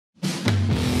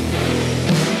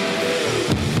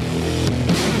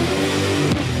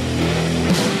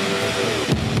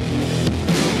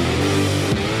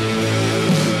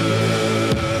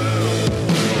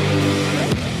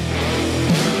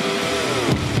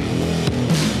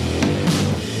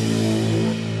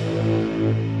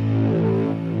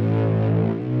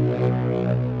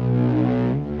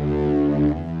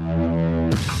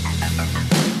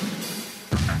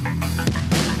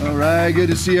right, good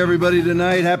to see everybody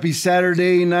tonight. Happy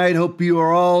Saturday night. Hope you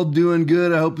are all doing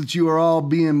good. I hope that you are all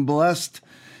being blessed.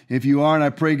 If you aren't, I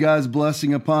pray God's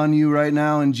blessing upon you right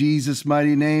now in Jesus'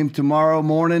 mighty name. Tomorrow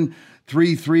morning,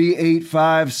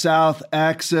 3385 South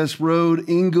Access Road,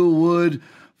 Inglewood,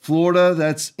 Florida.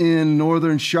 That's in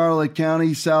northern Charlotte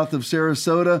County, south of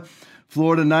Sarasota,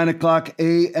 Florida, 9 o'clock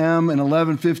a.m. and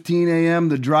 11:15 a.m.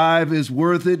 The drive is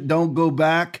worth it. Don't go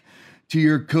back to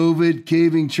your COVID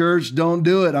caving church. Don't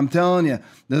do it. I'm telling you,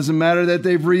 doesn't matter that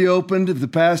they've reopened. If the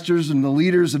pastors and the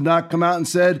leaders have not come out and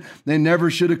said they never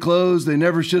should have closed, they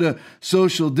never should have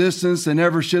social distanced, they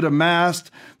never should have masked,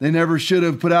 they never should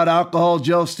have put out alcohol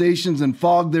gel stations and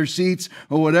fogged their seats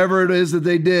or whatever it is that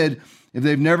they did, if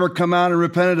they've never come out and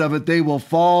repented of it, they will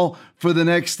fall for the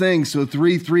next thing. So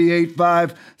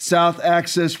 3385 South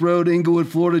Access Road, Inglewood,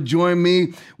 Florida. Join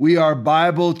me. We are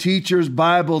Bible teachers,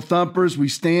 Bible thumpers. We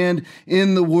stand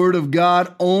in the Word of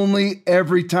God only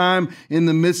every time. In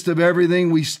the midst of everything,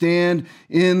 we stand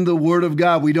in the Word of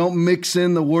God. We don't mix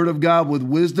in the Word of God with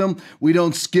wisdom. We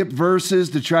don't skip verses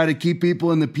to try to keep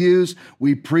people in the pews.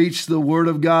 We preach the Word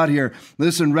of God here.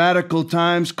 Listen, radical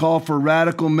times call for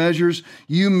radical measures.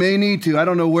 You may need to. I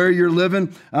don't know where you're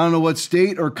living. I don't know what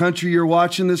state or country you're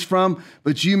watching this from,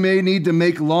 but you may need to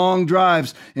make long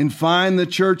drives and find the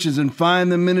churches and find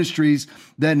the ministries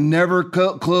that never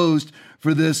closed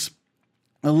for this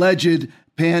alleged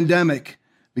pandemic.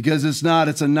 Because it's not.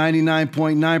 It's a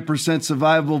 99.9%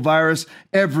 survivable virus.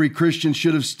 Every Christian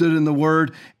should have stood in the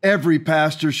Word. Every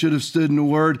pastor should have stood in the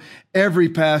Word. Every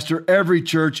pastor, every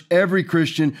church, every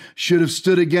Christian should have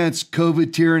stood against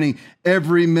COVID tyranny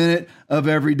every minute of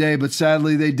every day. But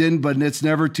sadly, they didn't. But it's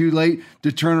never too late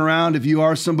to turn around. If you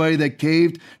are somebody that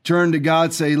caved, turn to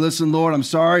God. Say, listen, Lord, I'm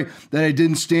sorry that I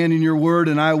didn't stand in your word,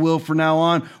 and I will from now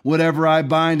on. Whatever I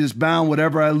bind is bound.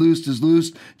 Whatever I loose is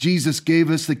loosed. Jesus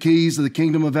gave us the keys of the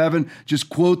kingdom of heaven. Just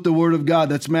quote the word of God.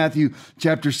 That's Matthew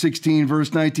chapter 16,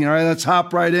 verse 19. All right, let's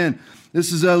hop right in.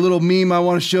 This is a little meme I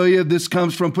want to show you. This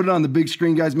comes from, put it on the big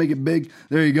screen, guys, make it big.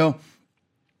 There you go.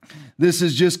 This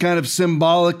is just kind of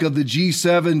symbolic of the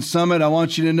G7 summit. I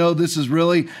want you to know this is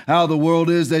really how the world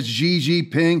is. That's Xi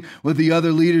Jinping with the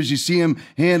other leaders. You see him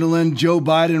handling Joe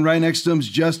Biden. Right next to him is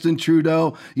Justin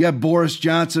Trudeau. You got Boris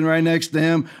Johnson right next to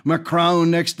him,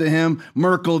 Macron next to him,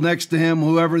 Merkel next to him,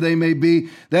 whoever they may be.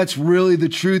 That's really the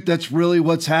truth. That's really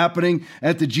what's happening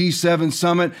at the G7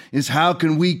 summit, is how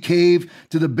can we cave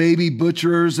to the baby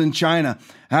butcherers in China?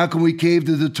 How can we cave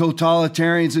to the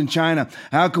totalitarians in China?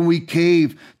 How can we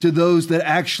cave to those that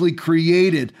actually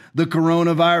created the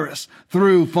coronavirus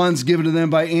through funds given to them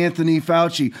by Anthony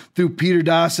Fauci, through Peter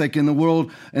Daszak in the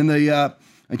world, and the,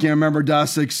 I can't remember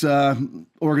Daszak's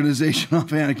organization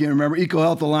offhand. I can't remember.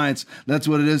 EcoHealth Alliance. That's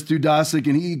what it is, through Daszak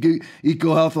and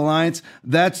EcoHealth Alliance.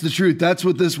 That's the truth. That's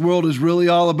what this world is really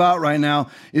all about right now,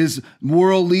 is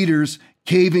world leaders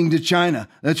caving to China.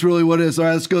 That's really what it is. All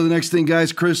right, let's go to the next thing,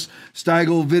 guys. Chris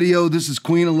Steigel video. This is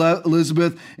Queen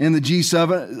Elizabeth and the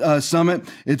G7 summit.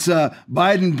 It's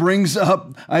Biden brings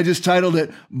up, I just titled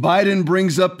it, Biden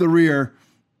brings up the rear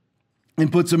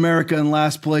and puts America in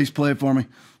last place. Play it for me.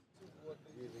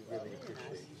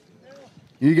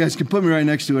 You guys can put me right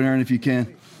next to it, Aaron, if you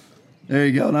can. There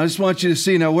you go. And I just want you to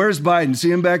see. Now, where's Biden? See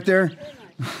him back there?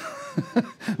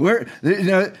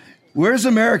 Where's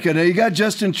America? Now, you got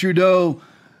Justin Trudeau,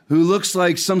 who looks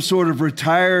like some sort of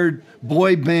retired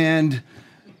boy band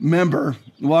member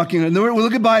walking.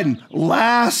 Look at Biden.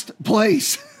 Last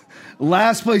place.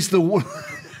 Last place.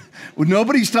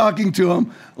 Nobody's talking to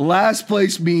him. Last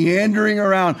place, meandering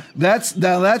around. That's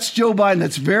Joe Biden.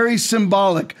 That's very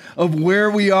symbolic of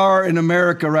where we are in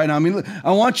America right now. I mean,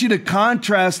 I want you to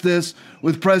contrast this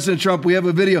with President Trump. We have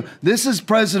a video. This is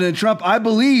President Trump. I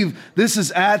believe this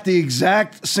is at the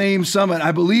exact same summit.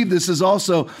 I believe this is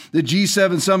also the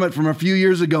G7 summit from a few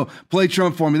years ago. Play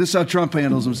Trump for me. This is how Trump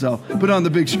handles himself. Put it on the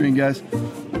big screen, guys.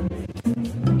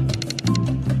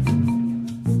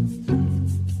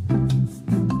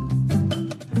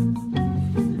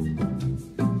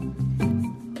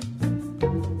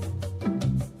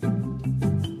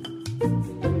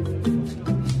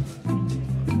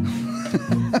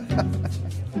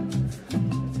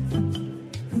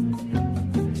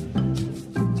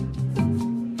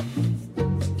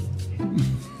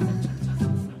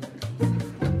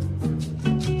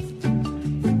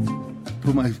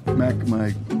 Put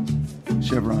my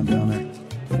Chevron down there.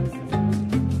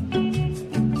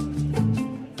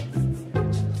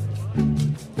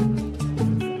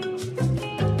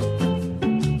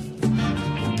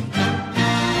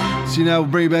 See, now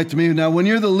we'll bring it back to me. Now, when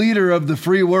you're the leader of the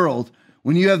free world,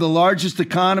 when you have the largest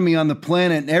economy on the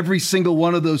planet and every single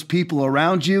one of those people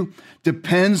around you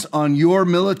depends on your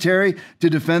military to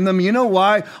defend them. You know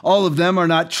why all of them are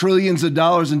not trillions of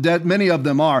dollars in debt? Many of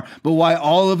them are, but why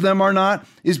all of them are not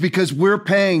is because we're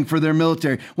paying for their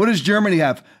military. What does Germany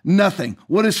have? Nothing.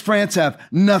 What does France have?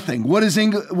 Nothing. What does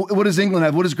England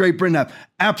have? What does Great Britain have?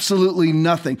 Absolutely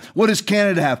nothing. What does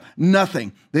Canada have?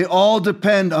 Nothing. They all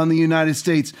depend on the United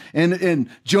States. And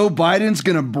Joe Biden's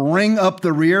going to bring up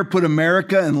the rear, put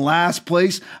America in last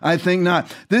place? I think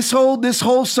not. This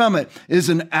whole summit is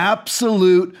an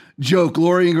absolute joke.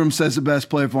 Lori Ingram says it best.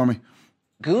 Play it for me.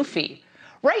 Goofy.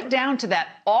 Right down to that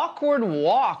awkward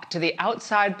walk to the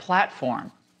outside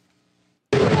platform.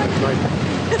 So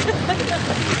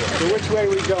which way are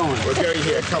we going? We're going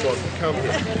here. Come on. Come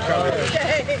here.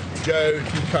 Okay. Joe,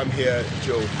 you come here.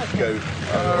 Jill, go.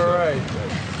 All right.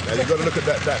 Now you've got to look at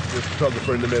that the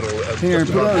photographer in the middle. Here,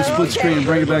 put on a split screen and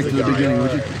bring it back to the beginning,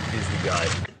 would you? He's the guy.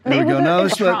 There we go. Now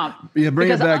let's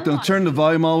bring it back. Don't unlike- turn the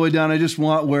volume all the way down. I just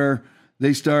want where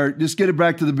they start. Just get it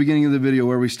back to the beginning of the video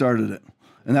where we started it.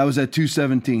 And that was at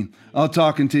 2:17. I'll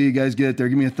talk until you guys get it there.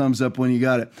 Give me a thumbs up when you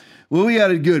got it. Well, we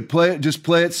got it good. Just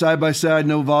play it side by side,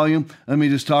 no volume. Let me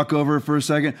just talk over it for a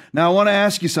second. Now, I want to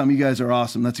ask you something. You guys are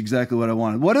awesome. That's exactly what I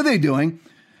wanted. What are they doing?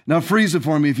 Now, freeze it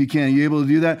for me if you can. You able to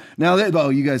do that? Now,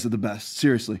 you guys are the best.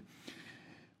 Seriously.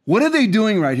 What are they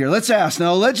doing right here? Let's ask.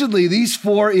 Now, allegedly, these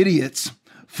four idiots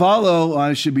follow.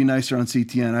 I should be nicer on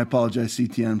CTN. I apologize,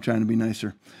 CTN. I'm trying to be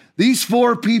nicer. These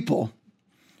four people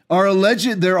are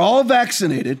alleged. They're all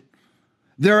vaccinated.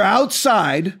 They're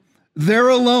outside. They're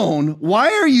alone. Why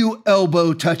are you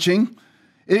elbow touching?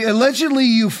 Allegedly,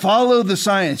 you follow the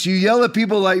science. You yell at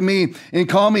people like me and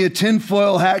call me a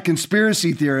tinfoil hat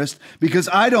conspiracy theorist because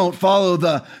I don't follow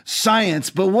the science.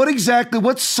 But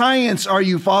what science are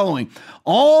you following?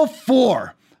 All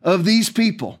four of these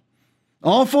people,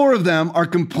 all four of them are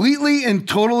completely and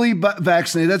totally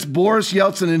vaccinated. That's Boris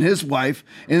Yeltsin and his wife.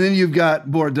 And then you've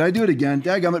got, did I do it again?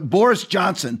 Dadgummit, Boris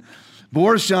Johnson.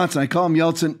 Boris Johnson, I call him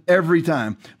Yeltsin every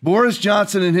time. Boris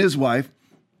Johnson and his wife.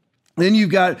 Then you've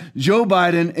got Joe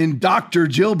Biden and Dr.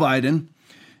 Jill Biden,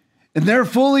 and they're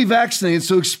fully vaccinated.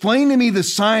 So explain to me the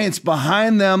science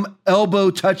behind them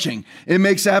elbow touching. It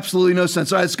makes absolutely no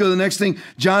sense. All right, let's go to the next thing.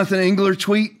 Jonathan Engler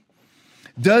tweet.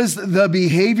 Does the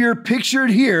behavior pictured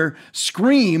here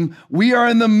scream we are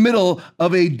in the middle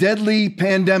of a deadly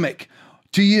pandemic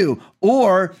to you?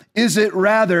 Or is it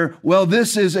rather, well,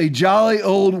 this is a jolly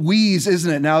old wheeze,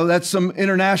 isn't it? Now, that's some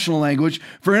international language.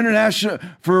 For international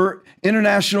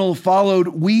followed,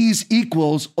 wheeze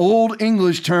equals old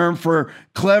English term for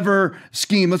clever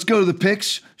scheme. Let's go to the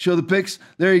pics. Show the pics.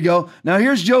 There you go. Now,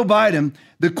 here's Joe Biden.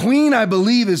 The Queen, I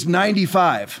believe, is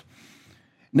 95.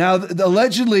 Now,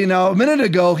 allegedly, a minute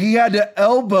ago, he had to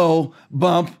elbow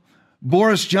bump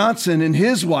Boris Johnson and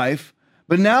his wife,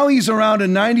 but now he's around a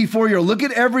 94-year-old. Look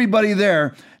at everybody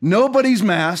there. Nobody's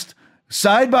masked,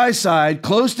 side by side,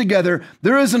 close together.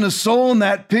 There isn't a soul in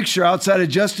that picture outside of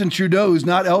Justin Trudeau, who's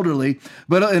not elderly,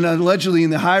 but allegedly in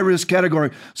the high-risk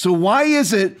category. So why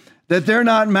is it that they're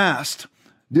not masked?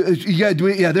 Yeah,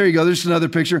 there you go. There's another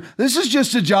picture. This is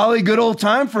just a jolly good old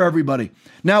time for everybody.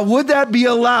 Now, would that be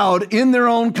allowed in their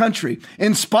own country?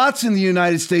 In spots in the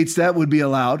United States, that would be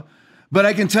allowed. But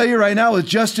I can tell you right now with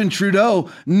Justin Trudeau,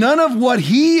 none of what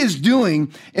he is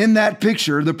doing in that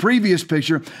picture, the previous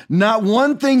picture, not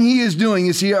one thing he is doing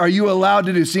are you allowed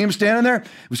to do. See him standing there?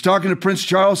 He was talking to Prince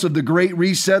Charles of the Great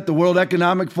Reset, the World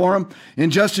Economic Forum,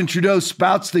 and Justin Trudeau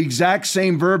spouts the exact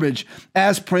same verbiage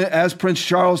as Prince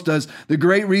Charles does. The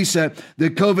Great Reset,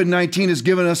 that COVID-19 has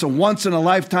given us a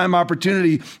once-in-a-lifetime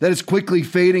opportunity that is quickly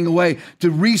fading away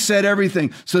to reset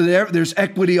everything so that there's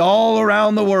equity all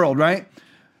around the world, right?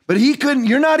 But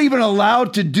you're not even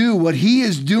allowed to do what he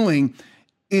is doing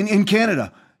in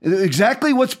Canada.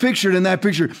 Exactly what's pictured in that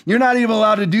picture. You're not even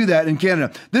allowed to do that in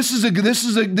Canada. This is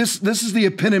the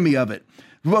epitome of it.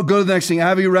 Well, go to the next thing.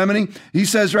 Avi Remini, he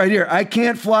says right here, I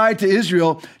can't fly to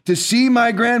Israel to see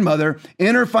my grandmother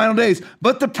in her final days.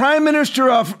 But the Prime Minister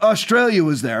of Australia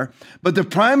was there. But the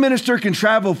Prime Minister can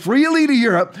travel freely to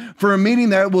Europe for a meeting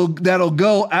that'll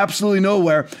go absolutely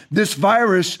nowhere. This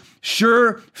virus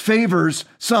sure favors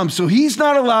some. So he's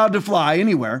not allowed to fly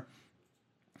anywhere.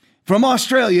 From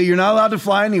Australia, you're not allowed to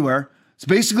fly anywhere. It's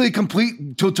basically a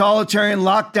complete totalitarian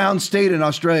lockdown state in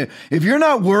Australia. If you're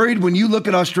not worried when you look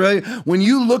at Australia, when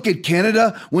you look at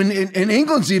Canada, and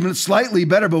England's even slightly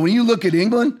better, but when you look at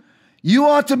England, you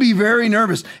ought to be very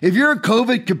nervous. If you're a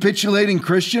COVID capitulating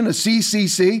Christian, a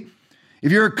CCC,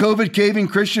 If you're a COVID caving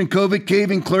Christian, COVID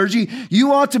caving clergy,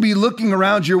 you ought to be looking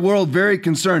around your world very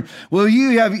concerned. Well,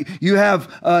 you have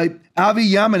Avi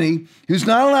Yemeni, who's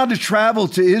not allowed to travel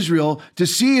to Israel to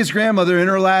see his grandmother in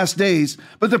her last days,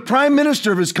 but the prime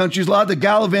minister of his country is allowed to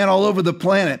gallivant all over the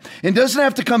planet and doesn't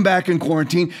have to come back in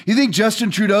quarantine. You think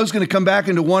Justin Trudeau is going to come back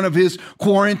into one of his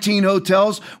quarantine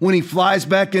hotels when he flies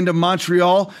back into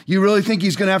Montreal? You really think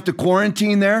he's going to have to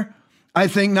quarantine there? I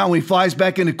think not. When he flies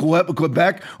back into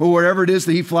Quebec or wherever it is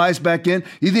that he flies back in,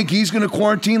 you think he's going to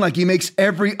quarantine like he makes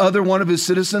every other one of his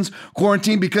citizens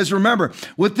quarantine? Because remember,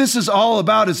 what this is all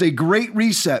about is a great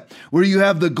reset where you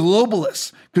have the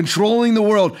globalists controlling the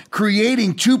world,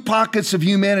 creating two pockets of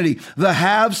humanity, the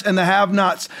haves and the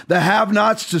have-nots. The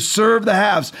have-nots to serve the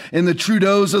haves, and the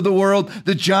Trudeaus of the world,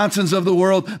 the Johnsons of the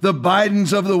world, the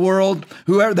Bidens of the world,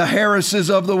 whoever, the Harrises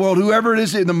of the world, whoever it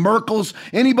is, the Merkels,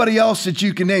 anybody else that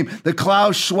you can name, the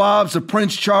Klaus Schwabs, the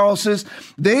Prince Charleses,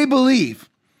 they believe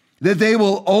that they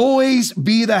will always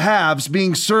be the haves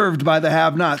being served by the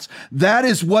have-nots. That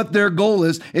is what their goal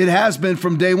is. It has been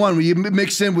from day one. When you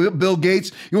mix in with Bill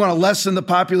Gates, you want to lessen the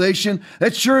population.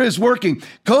 That sure is working.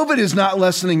 COVID is not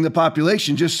lessening the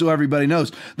population, just so everybody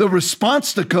knows. The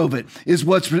response to COVID is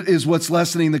what's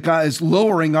lessening is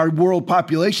lowering our world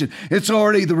population. It's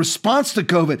already, the response to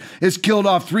COVID has killed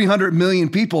off 300 million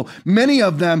people, many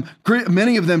of them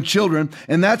children,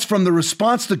 and that's from the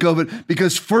response to COVID,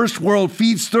 because first world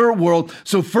feeds third world,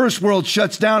 so first world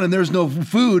shuts down and there's no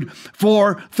food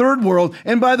for third world.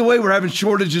 And by the way, we're having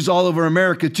shortages all over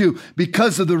America too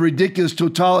because of the ridiculous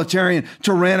totalitarian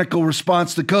tyrannical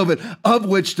response to COVID, of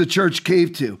which the church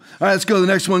caved to. All right, let's go to the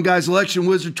next one, guys. Election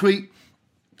Wizard tweet.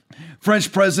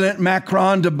 French President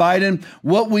Macron to Biden,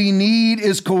 what we need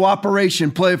is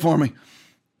cooperation. Play it for me.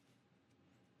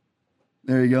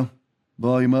 There you go.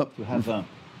 Volume up. To have the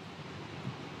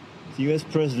US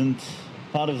president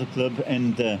part of the club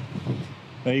and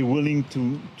very willing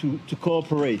to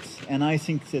cooperate. And I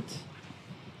think that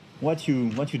what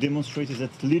you demonstrate is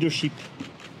that leadership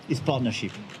is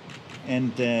partnership,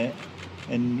 and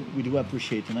we do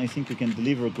appreciate. And I think we can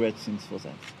deliver great things for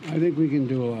that. I think we can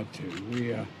do a lot too.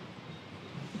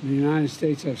 The United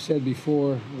States, I've said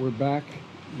before, we're back.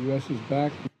 The U.S. is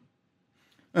back.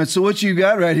 All right, so what you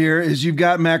got right here is you've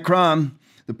got Macron,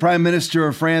 the Prime Minister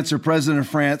of France, or President of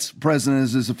France. President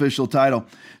is his official title.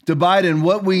 To Biden,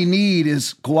 what we need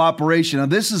is cooperation. Now,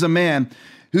 this is a man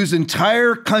whose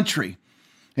entire country,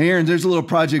 and Aaron, there's a little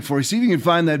project for you. See if you can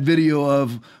find that video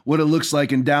of what it looks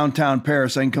like in downtown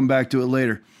Paris. I can come back to it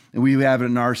later, and we have it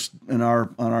on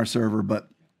our server. But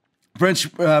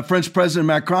French President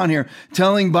Macron here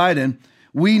telling Biden,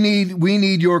 we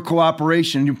need your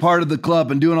cooperation. You're part of the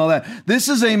club and doing all that. This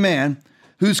is a man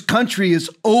whose country is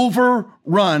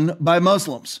overrun by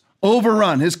Muslims.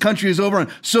 Overrun. His country is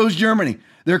overrun. So is Germany.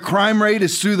 Their crime rate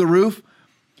is through the roof.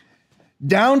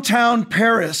 Downtown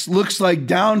Paris looks like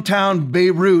downtown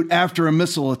Beirut after a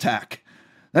missile attack.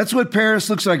 That's what Paris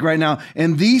looks like right now.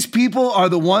 And these people are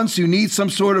the ones who need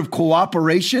some sort of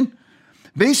cooperation.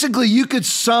 Basically, you could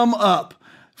sum up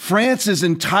France's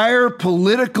entire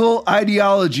political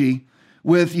ideology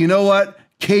with, you know what?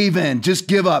 Cave in, just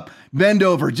give up, bend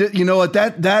over. You know what?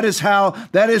 That is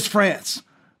France.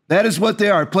 That is what they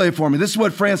are. Play it for me. This is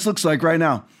what France looks like right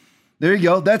now. There you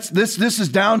go. This is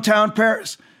downtown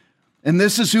Paris. And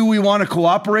this is who we want to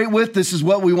cooperate with. This is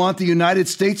what we want the United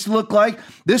States to look like.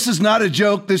 This is not a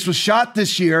joke. This was shot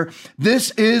this year. This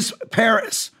is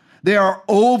Paris. They are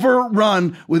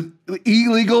overrun with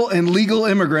illegal and legal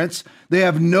immigrants. They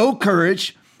have no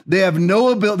courage. They have no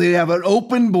ability. They have an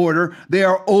open border. They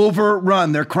are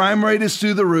overrun. Their crime rate is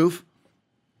through the roof.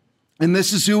 And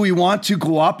this is who we want to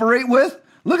cooperate with?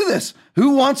 Look at this.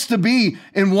 Who wants to be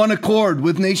in one accord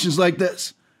with nations like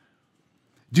this?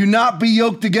 Do not be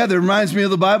yoked together. It reminds me of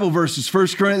the Bible verses, 2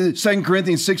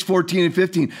 Corinthians 6, 14 and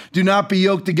 15. Do not be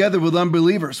yoked together with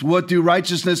unbelievers. What do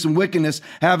righteousness and wickedness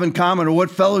have in common? Or what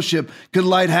fellowship could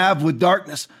light have with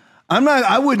darkness?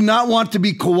 I would not want to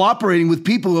be cooperating with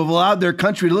people who have allowed their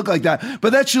country to look like that.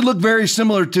 But that should look very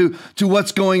similar to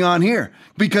what's going on here.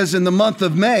 Because in the month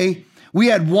of May, we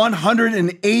had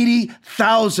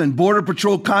 180,000 Border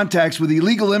Patrol contacts with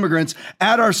illegal immigrants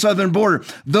at our southern border.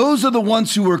 Those are the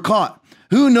ones who were caught.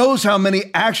 Who knows how many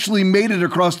actually made it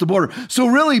across the border? So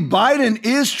really, Biden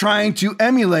is trying to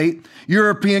emulate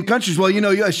European countries. Well, you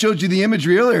know, I showed you the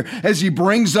imagery earlier as he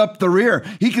brings up the rear.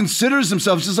 He considers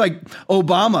himself just like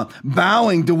Obama,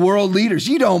 bowing to world leaders.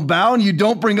 You don't bow and you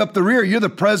don't bring up the rear. You're the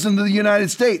president of the United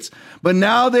States. But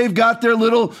now they've got their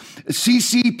little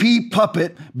CCP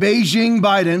puppet, Beijing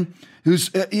Biden,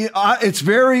 who's, it's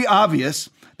very obvious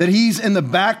that he's in the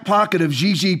back pocket of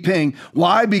Xi Jinping.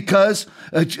 Why? Because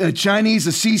a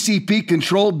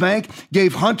CCP-controlled bank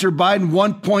gave Hunter Biden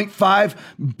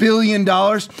 $1.5 billion.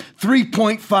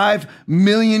 $3.5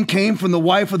 million came from the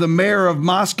wife of the mayor of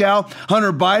Moscow.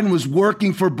 Hunter Biden was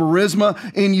working for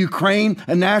Burisma in Ukraine,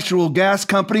 a natural gas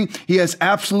company. He has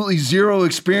absolutely zero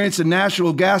experience in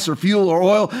natural gas or fuel or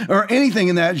oil or anything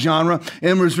in that genre,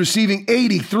 and was receiving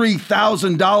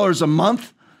 $83,000 a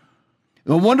month.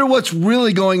 I wonder what's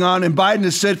really going on. And Biden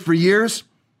has said for years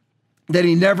that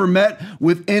he never met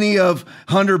with any of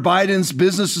Hunter Biden's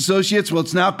business associates. Well,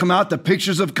 it's now come out. The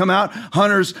pictures have come out.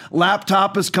 Hunter's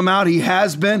laptop has come out. He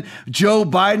has been. Joe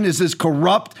Biden is as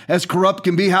corrupt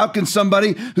can be. How can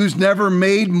somebody who's never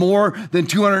made more than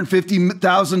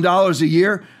 $250,000 a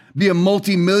year be a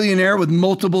multimillionaire with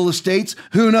multiple estates?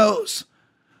 Who knows?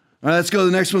 All right, let's go to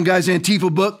the next one, guys.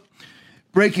 Antifa book.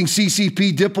 Breaking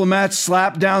CCP diplomats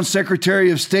slap down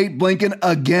Secretary of State Blinken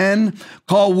again.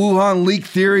 Call Wuhan leak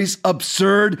theories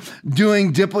absurd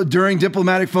during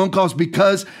diplomatic phone calls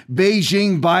because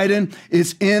Beijing Biden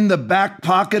is in the back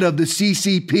pocket of the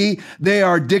CCP. They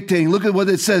are dictating. Look at what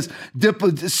it says.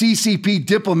 CCP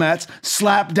diplomats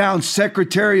slap down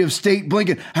Secretary of State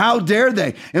Blinken. How dare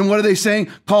they? And what are they saying?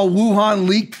 Call Wuhan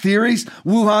leak theories.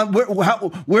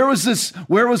 Wuhan, where was this?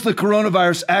 Where was the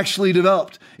coronavirus actually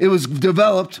developed? It was developed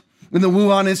in the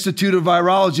Wuhan Institute of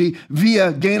Virology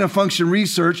via gain-of-function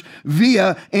research,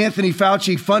 via Anthony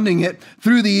Fauci funding it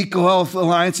through the EcoHealth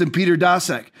Alliance and Peter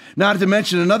Daszak. Not to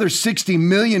mention another $60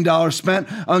 million spent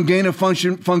on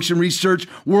gain-of-function research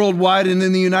worldwide and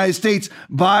in the United States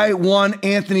by one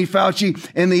Anthony Fauci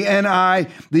and the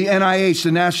NIH,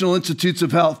 the National Institutes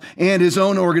of Health, and his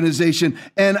own organization,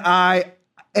 NIAIDS.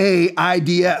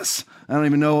 I don't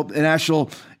even know,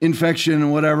 National Infection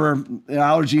and whatever,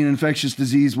 Allergy and Infectious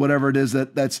Disease, whatever it is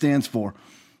that stands for.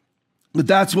 But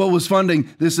that's what was funding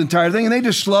this entire thing. And they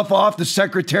just slough off the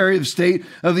Secretary of State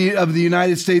of the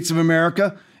United States of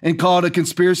America and call it a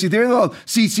conspiracy theory. Well,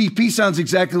 CCP sounds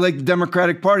exactly like the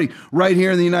Democratic Party right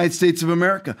here in the United States of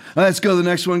America. Let's go to the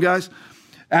next one, guys.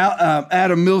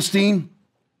 Adam Milstein.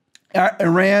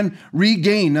 Iran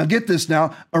regained, now get this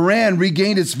now, Iran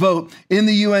regained its vote in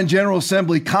the UN General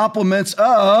Assembly, compliments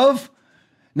of,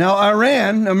 now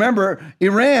Iran, remember,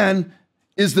 Iran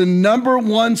is the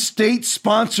 #1 state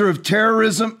sponsor of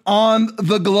terrorism on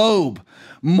the globe.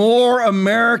 More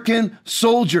American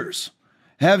soldiers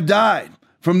have died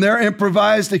from their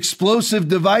improvised explosive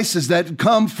devices that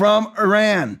come from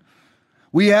Iran.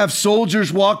 We have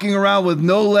soldiers walking around with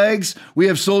no legs. We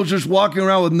have soldiers walking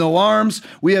around with no arms.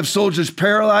 We have soldiers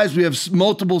paralyzed. We have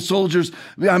multiple soldiers,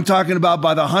 I'm talking about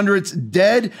by the hundreds,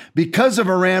 dead because of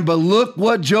Iran. But look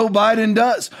what Joe Biden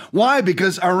does. Why?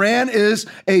 Because Iran is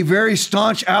a very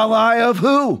staunch ally of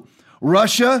who?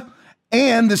 Russia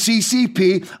and the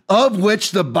CCP, of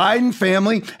which the Biden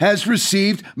family has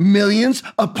received millions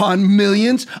upon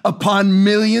millions upon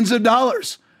millions of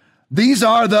dollars. These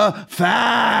are the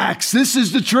facts. This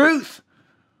is the truth.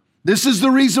 This is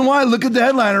the reason why. Look at the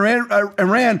headline.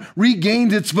 Iran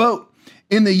regained its vote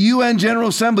in the UN General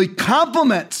Assembly.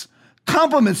 Compliments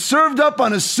served up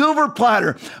on a silver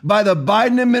platter by the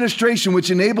Biden administration, which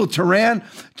enabled Tehran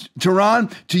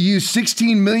to use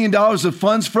 $16 million of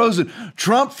funds frozen.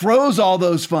 Trump froze all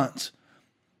those funds.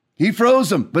 He froze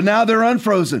them, but now they're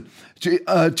unfrozen.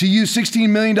 To use $16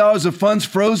 million of funds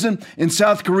frozen in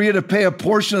South Korea to pay a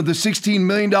portion of the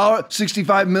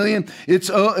 $65 million it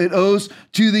owes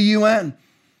to the UN.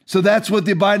 So that's what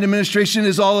the Biden administration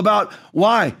is all about.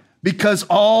 Why? Because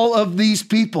all of these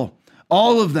people,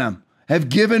 all of them, have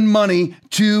given money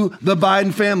to the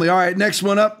Biden family. All right, next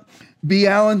one up, B.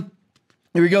 Allen.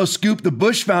 Here we go, Scoop, the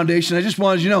Bush Foundation. I just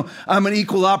wanted you to know I'm an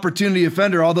equal opportunity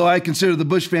offender, although I consider the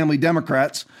Bush family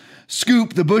Democrats.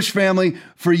 Scoop, the Bush family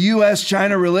for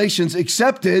U.S.-China relations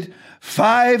accepted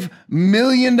 $5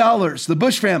 million. The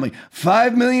Bush family,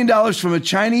 $5 million from a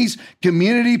Chinese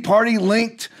Community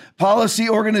Party-linked policy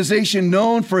organization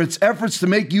known for its efforts to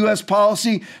make U.S.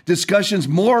 policy discussions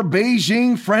more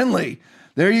Beijing-friendly.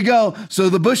 There you go. So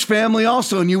the Bush family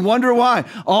also, and you wonder why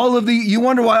all of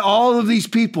these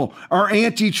people are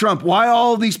anti-Trump. Why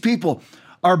all of these people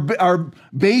are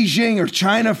Beijing or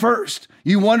China first.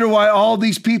 You wonder why all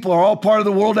these people are all part of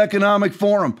the World Economic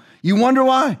Forum. You wonder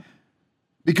why?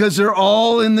 Because they're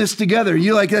all in this together.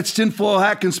 You're like, that's tinfoil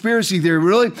hat conspiracy theory.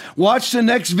 Really? Watch the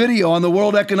next video on the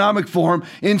World Economic Forum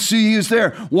and see who's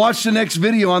there. Watch the next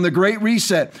video on the Great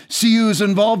Reset. See who's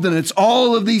involved in it. It's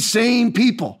all of these same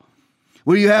people.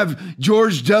 Where you have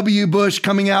George W. Bush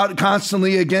coming out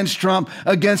constantly against Trump,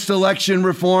 against election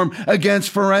reform,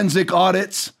 against forensic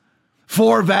audits,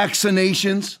 for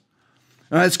vaccinations.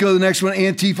 All right, let's go to the next one,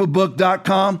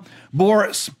 antifabook.com.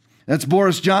 That's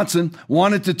Boris Johnson,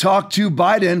 wanted to talk to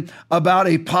Biden about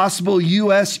a possible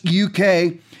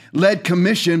U.S.-UK-led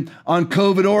commission on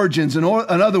COVID origins. In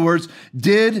other words,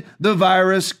 did the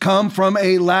virus come from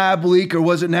a lab leak or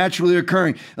was it naturally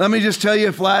occurring? Let me just tell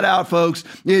you flat out, folks,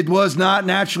 it was not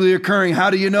naturally occurring. How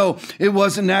do you know it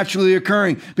wasn't naturally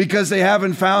occurring? Because they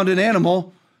haven't found an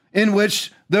animal in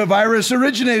which the virus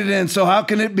originated in. So how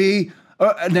can it be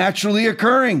naturally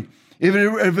occurring? If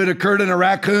it occurred in a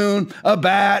raccoon, a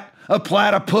bat, a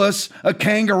platypus, a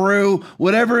kangaroo,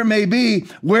 whatever it may be,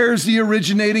 where's the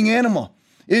originating animal?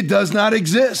 It does not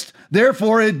exist.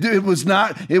 Therefore, it was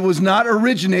not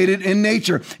originated in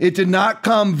nature. It did not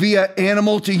come via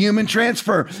animal to human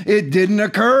transfer. It didn't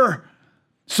occur.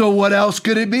 So what else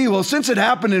could it be? Well, since it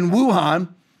happened in Wuhan,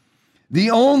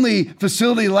 the only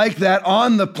facility like that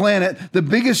on the planet, the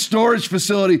biggest storage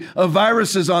facility of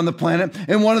viruses on the planet,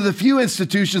 and one of the few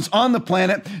institutions on the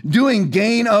planet doing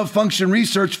gain of function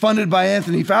research funded by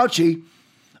Anthony Fauci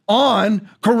on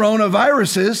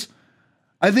coronaviruses,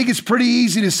 I think it's pretty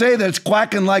easy to say that it's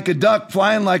quacking like a duck,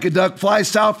 flying like a duck, flies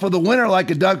south for the winter like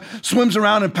a duck, swims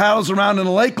around and paddles around in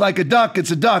a lake like a duck.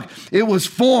 It's a duck. It was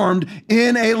formed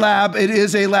in a lab. It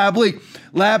is a lab leak.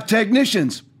 Lab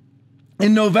technicians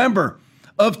in November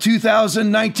of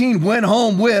 2019 went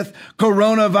home with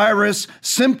coronavirus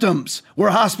symptoms, were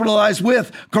hospitalized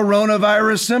with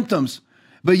coronavirus symptoms.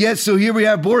 But yet, so here we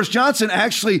have Boris Johnson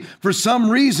actually, for some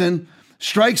reason,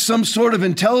 strikes some sort of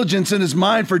intelligence in his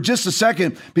mind for just a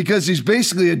second because he's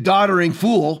basically a doddering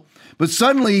fool. But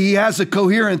suddenly he has a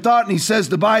coherent thought and he says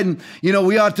to Biden,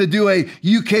 we ought to do a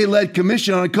UK-led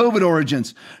commission on COVID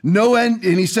origins. And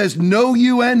he says, no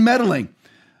UN meddling.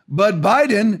 But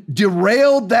Biden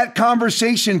derailed that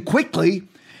conversation quickly,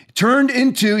 he turned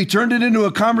it into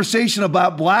a conversation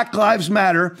about Black Lives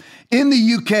Matter in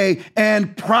the UK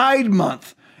and Pride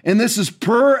Month. And this is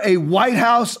per a White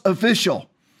House official.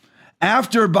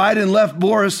 After Biden left,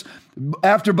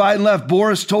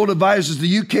 Boris told advisors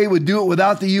the UK would do it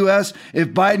without the US if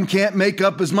Biden can't make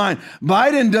up his mind.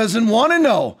 Biden doesn't want to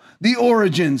know the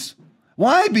origins.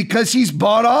 Why? Because he's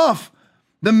bought off.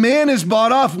 The man is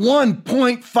bought off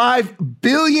 $1.5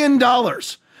 billion.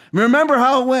 Remember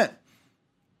how it went?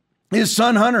 His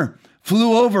son Hunter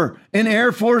flew over in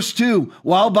Air Force Two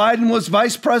while Biden was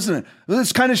vice president.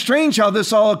 It's kind of strange how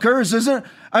this all occurs, isn't it?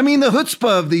 I mean, the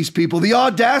chutzpah of these people, the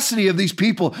audacity of these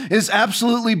people is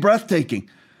absolutely breathtaking.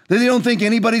 They don't think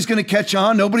anybody's going to catch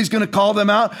on. Nobody's going to call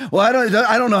them out. Well,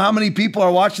 I don't know how many people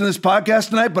are watching this podcast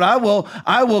tonight, but I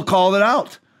will call it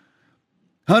out.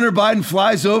 Hunter Biden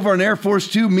flies over on Air Force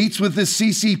Two, meets with this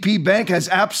CCP bank, has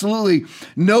absolutely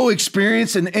no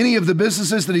experience in any of the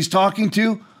businesses that he's talking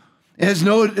to, has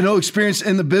no experience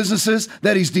in the businesses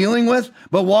that he's dealing with,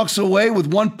 but walks away with a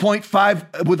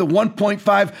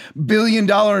 $1.5 billion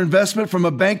investment from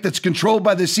a bank that's controlled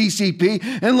by the CCP.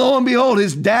 And lo and behold,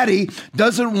 his daddy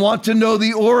doesn't want to know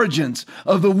the origins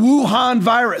of the Wuhan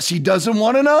virus. He doesn't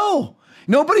want to know.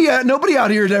 Nobody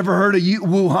out here had ever heard of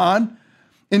Wuhan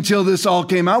until this all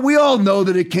came out. We all know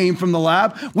that it came from the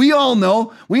lab. We all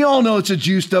know it's a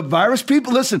juiced up virus.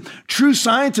 People, listen, true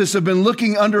scientists have been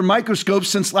looking under microscopes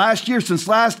since last year, since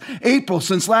last April,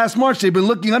 since last March. They've been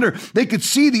looking under. They could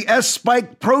see the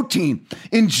S-spike protein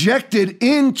injected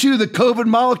into the COVID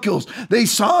molecules. They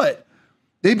saw it.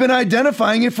 They've been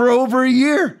identifying it for over a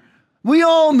year. We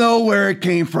all know where it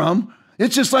came from.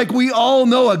 It's just like we all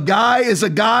know a guy is a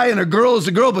guy and a girl is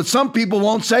a girl, but some people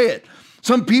won't say it.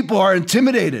 Some people are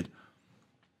intimidated.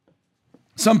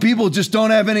 Some people just don't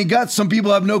have any guts. Some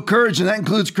people have no courage, and that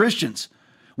includes Christians.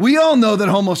 We all know that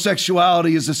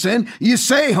homosexuality is a sin. You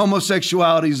say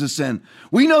homosexuality is a sin.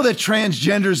 We know that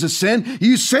transgender is a sin.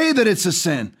 You say that it's a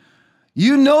sin.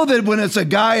 You know that when it's a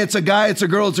guy, it's a guy, it's a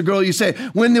girl, it's a girl. You say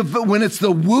when it's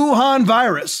the Wuhan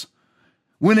virus,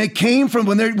 when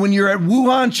you're at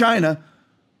Wuhan, China,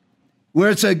 where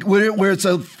it's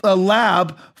a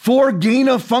lab for gain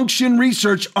of function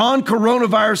research on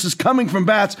coronaviruses coming from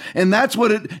bats, and that's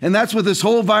what this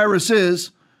whole virus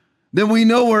is, then we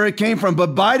know where it came from.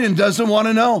 But Biden doesn't want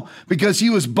to know because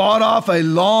he was bought off a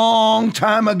long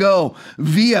time ago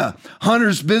via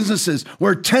Hunter's businesses,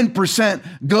 where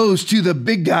 10% goes to the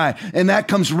big guy, and that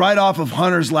comes right off of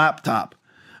Hunter's laptop.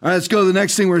 All right, let's go to the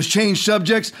next thing where it's changed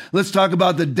subjects. Let's talk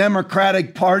about the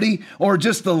Democratic Party, or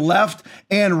just the left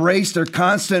and race. They're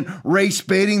constant race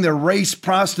baiting, they're race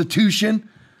prostitution.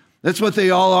 That's what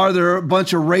they all are. They're a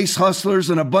bunch of race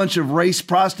hustlers and a bunch of race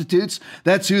prostitutes.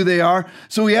 That's who they are.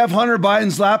 So we have Hunter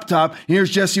Biden's laptop. Here's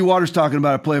Jesse Waters talking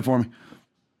about it. Play it for me.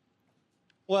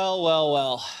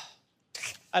 Well.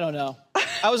 I don't know.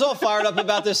 I was all fired up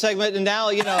about this segment, and now,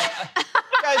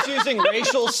 guy's using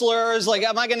racial slurs. Like,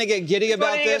 am I going to get giddy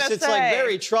about this? It's like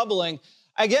very troubling.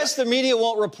 I guess the media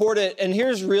won't report it, and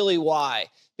here's really why.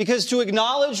 Because to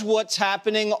acknowledge what's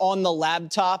happening on the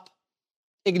laptop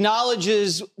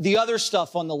acknowledges the other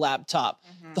stuff on the laptop.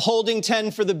 The holding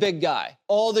 10 for the big guy,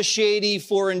 all the shady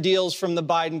foreign deals from the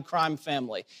Biden crime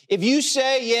family. If you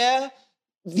say, yeah,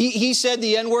 he said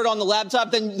the N-word on the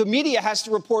laptop, then the media has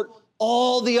to report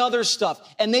all the other stuff.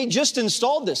 And they just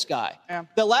installed this guy. Yeah.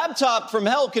 The laptop from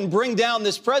hell can bring down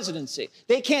this presidency.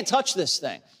 They can't touch this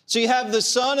thing. So you have the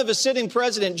son of a sitting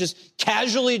president just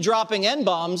casually dropping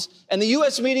N-bombs, and the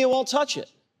U.S. media won't touch it.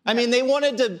 I mean, they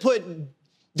wanted to put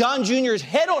Don Jr.'s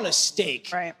head on a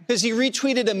stake because he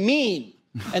retweeted a meme,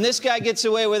 and this guy gets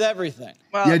away with everything.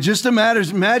 Well, yeah, just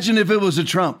imagine if it was a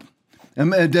Trump.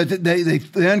 They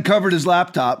uncovered his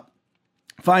laptop,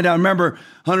 find out, remember,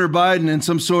 Hunter Biden in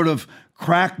some sort of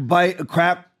crack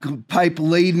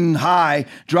pipe-laden high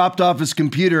dropped off his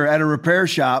computer at a repair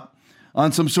shop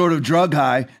on some sort of drug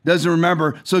high, doesn't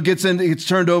remember, so it gets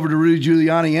turned over to Rudy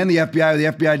Giuliani and the FBI. The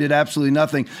FBI did absolutely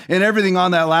nothing. And everything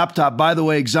on that laptop, by the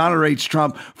way, exonerates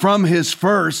Trump from his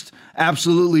first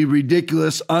absolutely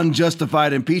ridiculous,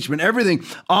 unjustified impeachment. Everything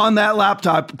on that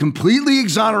laptop completely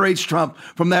exonerates Trump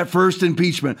from that first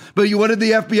impeachment. But what did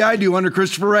the FBI do under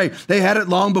Christopher Wray? They had it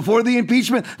long before the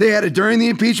impeachment. They had it during the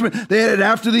impeachment. They had it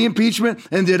after the impeachment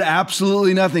and did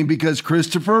absolutely nothing because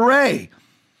Christopher Wray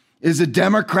is a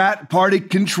Democrat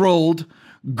Party-controlled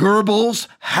Goebbels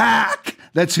hack.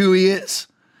 That's who he is.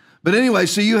 But anyway,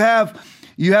 so you have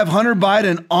Hunter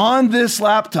Biden on this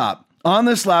laptop.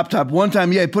 One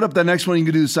time, yeah, put up that next one. You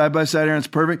can do the side-by-side, Aaron. It's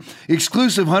perfect.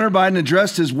 Exclusive, Hunter Biden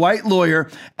addressed his white lawyer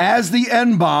as the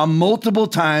N-bomb multiple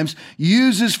times,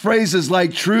 uses phrases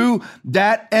like true,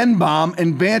 that N-bomb,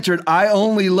 and bantered, I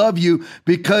only love you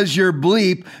because you're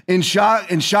bleep, in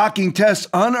shocking texts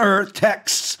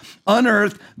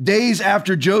unearthed days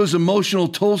after Joe's emotional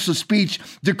Tulsa speech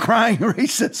decrying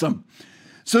racism.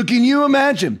 So can you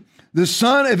imagine? The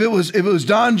son, if it was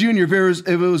Don Jr., if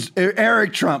it was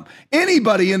Eric Trump,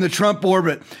 anybody in the Trump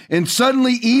orbit, and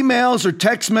suddenly emails or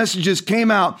text messages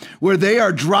came out where they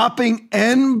are dropping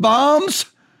N-bombs,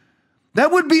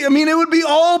 that would be, it would be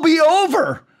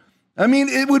over.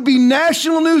 It would be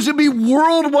national news. It'd be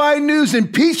worldwide news.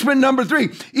 Impeachment number 3.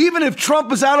 Even if Trump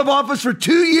was out of office for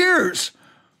 2 years,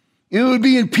 it would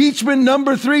be impeachment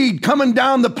number 3 coming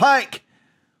down the pike.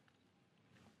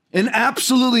 And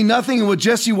absolutely nothing. And what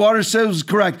Jesse Waters said was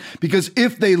correct. Because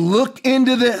if they look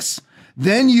into this,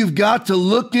 then you've got to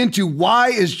look into why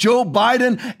is Joe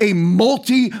Biden a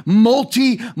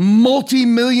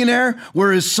multi-millionaire,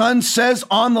 where his son says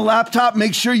on the laptop,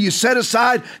 make sure you set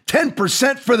aside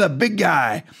 10% for the big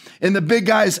guy. And the big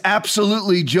guy is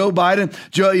absolutely Joe Biden.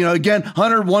 Joe, again,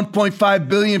 Hunter, $1.5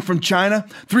 billion from China,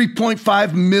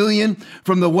 $3.5 million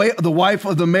from the wife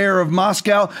of the mayor of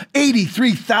Moscow,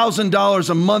 $83,000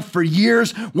 a month for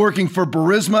years working for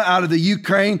Burisma out of the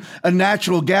Ukraine, a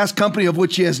natural gas company of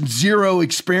which he has zero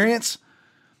experience.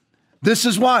 This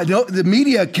is why the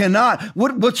media cannot.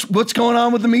 What's going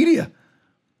on with the media?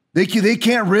 They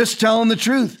can't risk telling the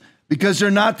truth because they're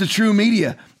not the true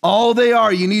media. All they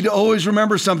are, you need to always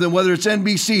remember something, whether it's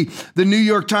NBC, the New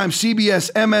York Times,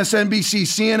 CBS, MSNBC,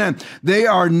 CNN, they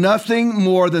are nothing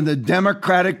more than the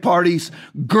Democratic Party's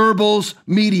Goebbels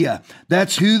media.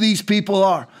 That's who these people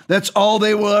are. That's all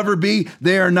they will ever be.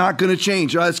 They are not going to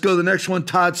change. All right, let's go to the next one,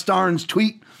 Todd Starnes'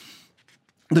 tweet.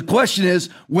 The question is,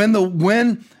 when the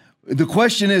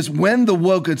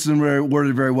woke, it's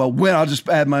worded very well, I'll just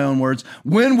add my own words,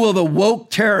 when will the woke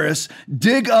terrorists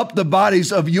dig up the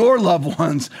bodies of your loved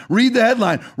ones? Read the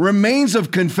headline, remains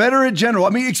of Confederate general.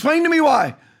 Explain to me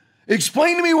why.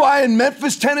 Explain to me why in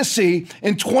Memphis, Tennessee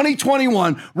in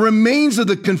 2021, remains of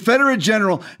the Confederate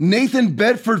general Nathan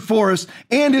Bedford Forrest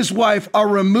and his wife are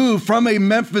removed from a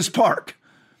Memphis park.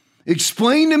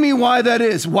 Explain to me why that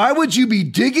is. Why would you be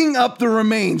digging up the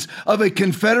remains of a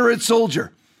Confederate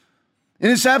soldier?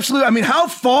 And it's absolute. How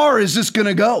far is this going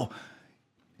to go?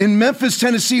 In Memphis,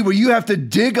 Tennessee, where you have to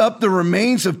dig up the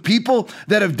remains of people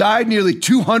that have died nearly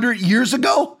 200 years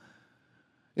ago?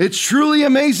 It's truly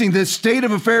amazing, the state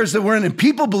of affairs that we're in. And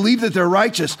people believe that they're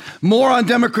righteous. More on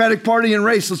Democratic Party and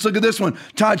race. Let's look at this one.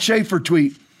 Tony Shaffer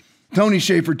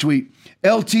tweet.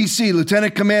 LTC,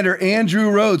 Lieutenant Commander Andrew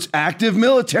Rhodes, active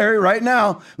military right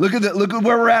now. Look at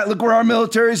where we're at. Look where our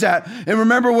military is at. And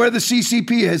remember where the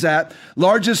CCP is at.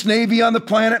 Largest Navy on the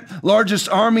planet, largest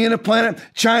Army on the planet.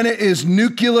 China is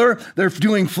nuclear. They're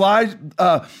doing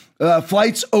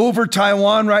flights over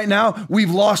Taiwan right now.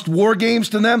 We've lost war games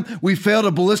to them. We failed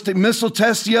a ballistic missile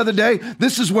test the other day.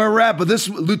 This is where we're at. But this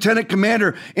Lieutenant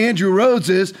Commander Andrew Rhodes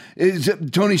is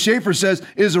Tony Shaffer says,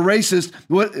 is a racist.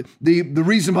 What the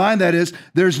reason behind that is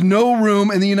there's no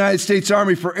room in the United States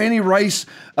Army for any race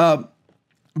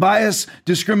bias,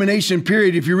 discrimination,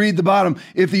 period. If you read the bottom,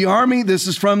 if the Army, this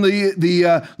is from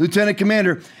the Lieutenant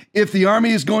Commander, if the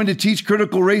Army is going to teach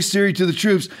critical race theory to the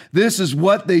troops, this is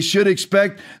what they should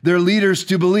expect their leaders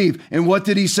to believe. And what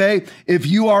did he say? If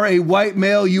you are a white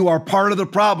male, you are part of the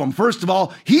problem. First of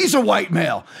all, he's a white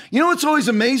male. You know what's always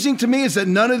amazing to me is that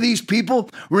none of these people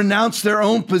renounce their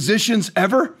own positions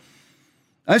ever.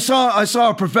 I saw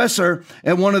a professor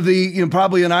at one of the,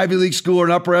 probably an Ivy League school or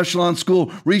an upper echelon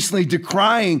school recently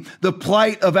decrying the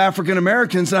plight of African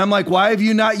Americans. And I'm like, why have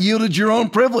you not yielded your own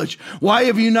privilege? Why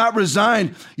have you not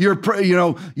resigned your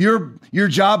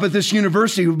job at this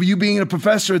university, you being a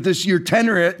professor at this, your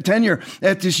tenure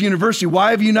at this university?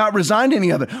 Why have you not resigned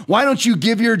any of it? Why don't you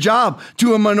give your job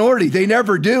to a minority? They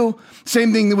never do.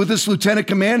 Same thing with this lieutenant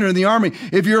commander in the Army.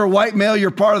 If you're a white male,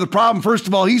 you're part of the problem. First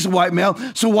of all, he's a white male.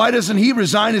 So why doesn't he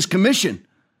resign his commission?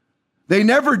 They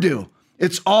never do.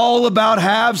 It's all about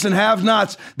haves and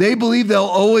have-nots. They believe they'll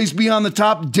always be on the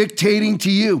top dictating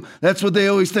to you. That's what they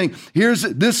always think. Here's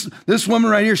this woman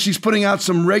right here. She's putting out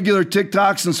some regular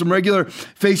TikToks and some regular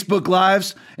Facebook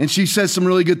Lives, and she says some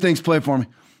really good things. Play it for me.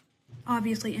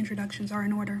 Obviously, introductions are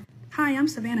in order. Hi, I'm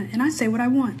Savannah, and I say what I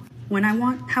want, when I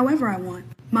want, however I want.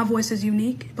 My voice is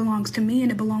unique, it belongs to me, and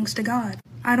it belongs to God.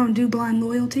 I don't do blind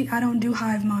loyalty, I don't do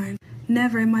hive mind.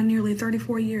 Never in my nearly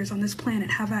 34 years on this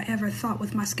planet have I ever thought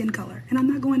with my skin color, and I'm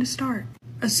not going to start.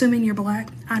 Assuming you're black,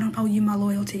 I don't owe you my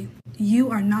loyalty. You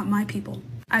are not my people.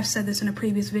 I've said this in a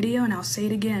previous video, and I'll say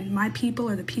it again. My people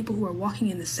are the people who are walking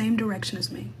in the same direction as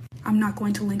me. I'm not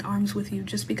going to link arms with you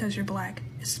just because you're black,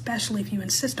 especially if you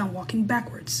insist on walking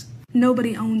backwards.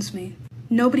 Nobody owns me.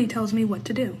 Nobody tells me what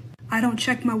to do. I don't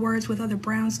check my words with other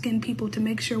brown-skinned people to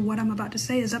make sure what I'm about to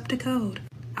say is up to code.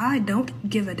 I don't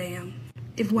give a damn.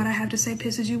 If what I have to say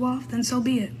pisses you off, then so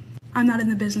be it. I'm not in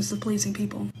the business of pleasing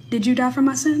people. Did you die for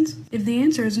my sins? If the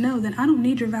answer is no, then I don't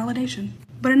need your validation.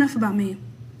 But enough about me.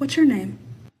 What's your name?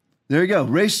 There you go.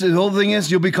 Racist. The whole thing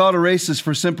is you'll be called a racist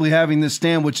for simply having this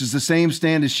stand, which is the same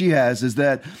stand as she has, is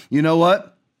that, you know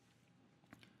what?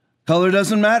 Color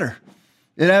doesn't matter.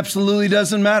 It absolutely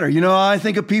doesn't matter. You know how I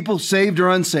think of people, saved or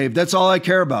unsaved. That's all I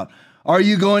care about. Are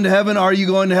you going to heaven? Are you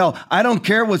going to hell? I don't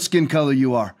care what skin color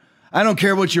you are. I don't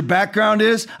care what your background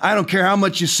is. I don't care how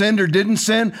much you sinned or didn't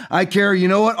sin. I care, you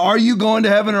know what? Are you going to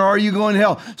heaven or are you going to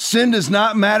hell? Sin does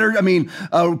not matter.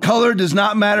 Color does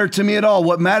not matter to me at all.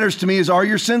 What matters to me is, are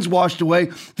your sins washed away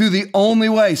through the only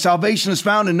way? Salvation is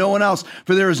found in no one else,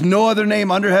 for there is no other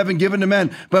name under heaven given to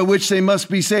men by which they must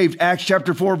be saved. Acts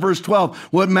chapter 4, verse 12.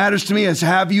 What matters to me is,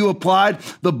 have you applied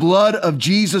the blood of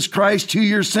Jesus Christ to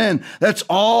your sin? That's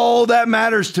all that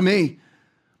matters to me.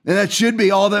 And that should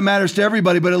be all that matters to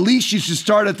everybody, but at least you should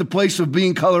start at the place of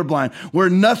being colorblind, where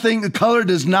color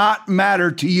does not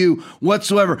matter to you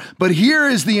whatsoever. But here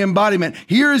is the embodiment.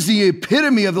 Here is the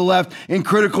epitome of the left in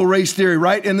critical race theory,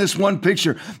 right in this one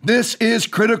picture. This is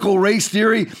critical race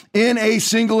theory in a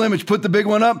single image. Put the big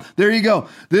one up. There you go.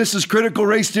 This is critical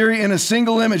race theory in a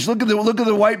single image. Look at the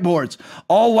whiteboards.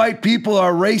 All white people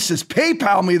are racist.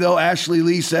 PayPal me though, Ashley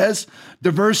Lee says.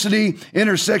 Diversity,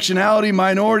 intersectionality,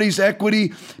 minorities,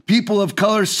 equity, people of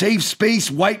color, safe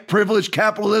space, white privilege,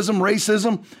 capitalism,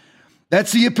 racism.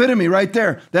 That's the epitome right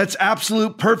there. That's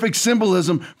absolute perfect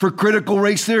symbolism for critical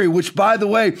race theory, which, by the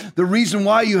way, the reason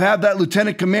why you have that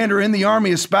lieutenant commander in the Army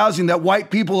espousing that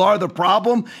white people are the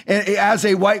problem, and as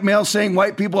a white male saying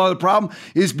white people are the problem,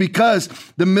 is because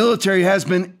the military has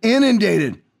been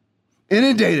inundated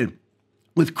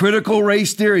with critical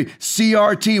race theory,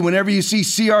 CRT. Whenever you see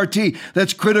CRT,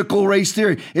 that's critical race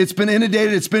theory. It's been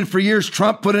inundated. It's been for years.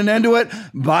 Trump put an end to it.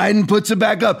 Biden puts it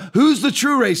back up. Who's the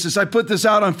true racist? I put this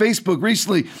out on Facebook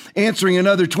recently, answering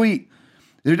another tweet.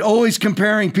 They're always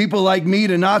comparing people like me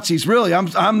to Nazis. Really,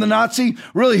 I'm the Nazi?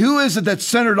 Really, who is it that's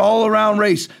centered all around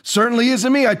race? Certainly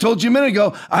isn't me. I told you a minute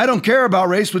ago, I don't care about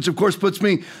race, which of course puts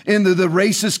me into the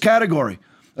racist category.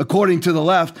 According to the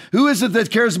left, who is it that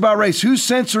cares about race? Who's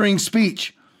censoring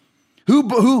speech?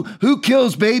 Who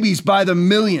kills babies by the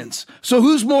millions? So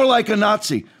who's more like a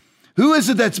Nazi? Who is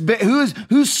it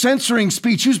who's censoring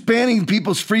speech? Who's banning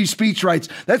people's free speech rights?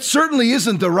 That certainly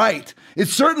isn't the right. It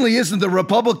certainly isn't the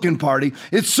Republican Party.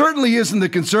 It certainly isn't the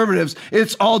conservatives.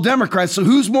 It's all Democrats. So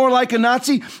who's more like a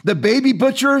Nazi? The baby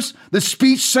butchers, the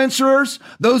speech censorers,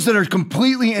 those that are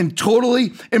completely and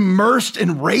totally immersed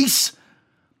in race.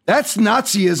 That's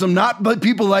Nazism, not but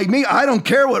people like me. I don't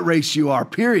care what race you are,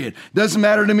 period. Doesn't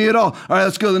matter to me at all. All right,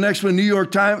 let's go to the next one. New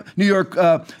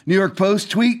York Post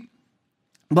tweet.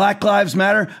 Black Lives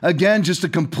Matter, again, just a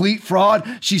complete fraud.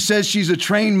 She says she's a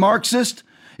trained Marxist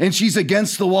and she's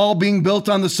against the wall being built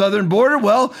on the southern border.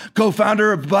 Well,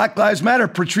 co-founder of Black Lives Matter,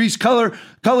 Patrisse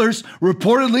Cullors,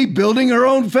 reportedly building her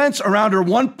own fence around her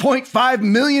 $1.5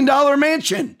 million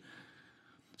mansion.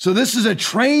 So this is a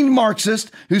trained Marxist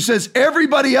who says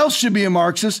everybody else should be a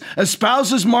Marxist,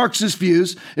 espouses Marxist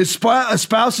views,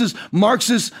 espouses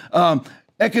Marxist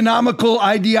economical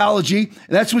ideology.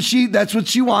 That's what she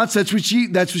wants. That's what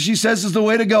she says is the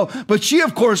way to go. But she,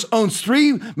 of course, owns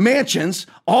 3 mansions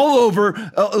all over,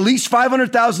 at least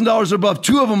 $500,000 above.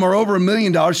 2 of them are over $1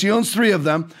 million. She owns 3 of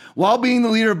them while being the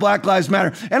leader of Black Lives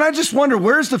Matter. And I just wonder,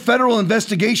 where's the federal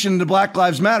investigation into Black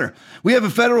Lives Matter? We have a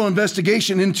federal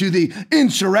investigation into the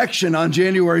insurrection on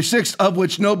January 6th, of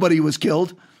which nobody was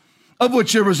killed, of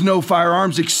which there was no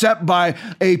firearms except by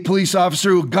a police officer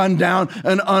who gunned down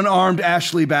an unarmed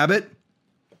Ashley Babbitt.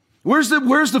 Where's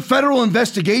the federal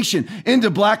investigation into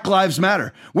Black Lives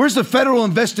Matter? Where's the federal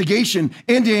investigation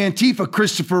into Antifa,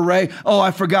 Christopher Wray? Oh,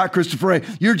 I forgot Christopher Wray.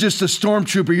 You're just a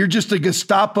stormtrooper. You're just a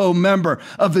Gestapo member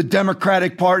of the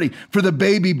Democratic Party for the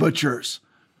baby butchers,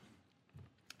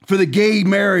 for the gay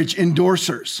marriage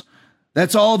endorsers.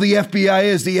 That's all the FBI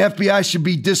is. The FBI should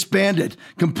be disbanded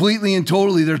completely and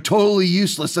totally. They're totally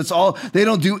useless. That's all. They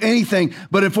don't do anything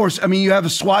but enforce. I mean, you have a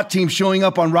SWAT team showing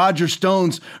up on Roger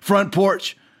Stone's front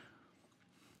porch.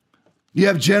 You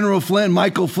have General Flynn,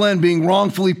 Michael Flynn, being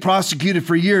wrongfully prosecuted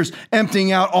for years,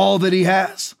 emptying out all that he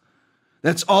has.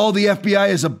 That's all the FBI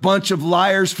is, a bunch of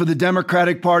liars for the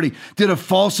Democratic Party. Did a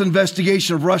false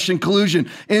investigation of Russian collusion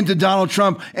into Donald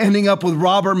Trump, ending up with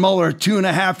Robert Mueller, a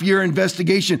 2.5-year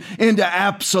investigation into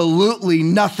absolutely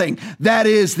nothing. That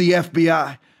is the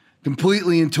FBI.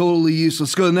 Completely and totally useless.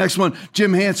 Let's go to the next one.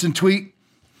 Jim Hansen tweet.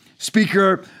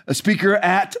 A speaker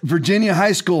at Virginia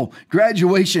High School.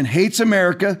 Graduation, hates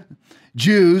America,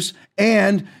 Jews,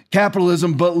 and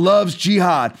capitalism, but loves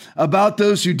jihad. About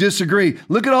those who disagree.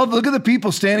 Look at the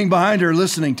people standing behind her,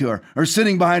 listening to her, or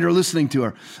sitting behind her, listening to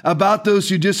her. About those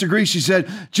who disagree, she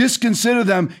said, just consider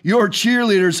them your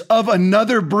cheerleaders of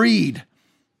another breed.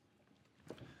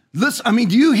 Listen, I mean,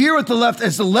 do you hear what the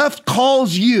left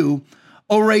calls you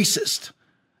a racist?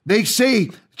 They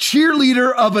say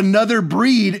cheerleader of another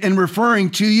breed in referring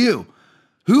to you.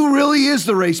 Who really is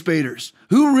the race baiters?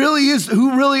 Who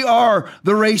really are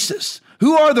the racists?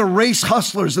 Who are the race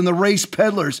hustlers and the race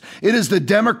peddlers? It is the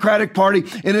Democratic Party,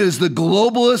 and it is the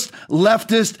globalist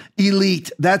leftist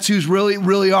elite. That's who's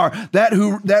really are. That's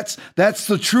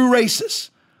the true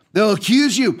racists. They'll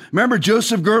accuse you. Remember,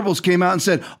 Joseph Goebbels came out and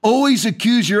said, always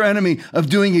accuse your enemy of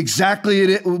doing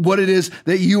exactly what it is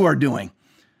that you are doing.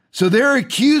 So they're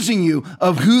accusing you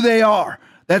of who they are.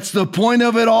 That's the point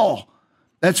of it all.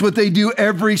 That's what they do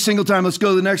every single time. Let's go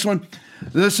to the next one.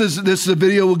 This is a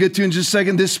video we'll get to in just a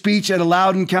second. This speech at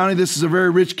Loudoun County. This is a very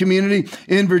rich community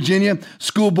in Virginia.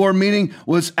 School board meeting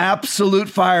was absolute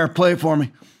fire. Play it for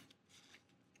me.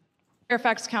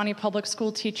 Fairfax County public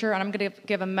school teacher, and I'm going to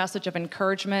give a message of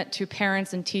encouragement to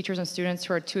parents and teachers and students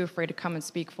who are too afraid to come and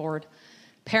speak forward.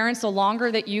 Parents, the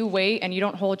longer that you wait and you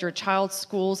don't hold your child's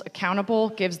schools accountable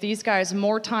gives these guys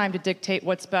more time to dictate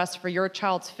what's best for your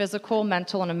child's physical,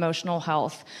 mental, and emotional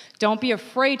health. Don't be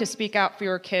afraid to speak out for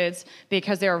your kids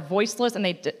because they are voiceless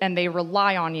and they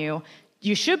rely on you.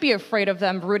 You should be afraid of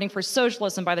them rooting for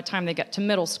socialism by the time they get to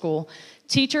middle school.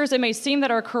 Teachers, it may seem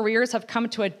that our careers have come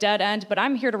to a dead end, but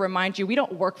I'm here to remind you, we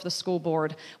don't work for the school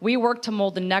board. We work to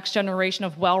mold the next generation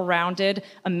of well-rounded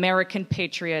American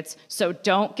patriots. So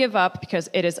don't give up, because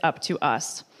it is up to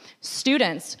us.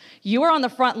 Students, you are on the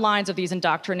front lines of these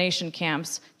indoctrination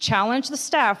camps. Challenge the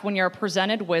staff when you're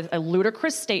presented with a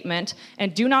ludicrous statement,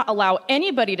 and do not allow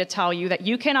anybody to tell you that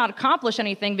you cannot accomplish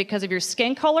anything because of your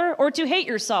skin color or to hate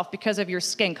yourself because of your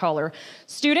skin color.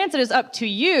 Students, it is up to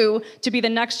you to be the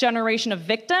next generation of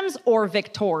victims or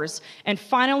victors. And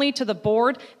finally, to the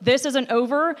board, this isn't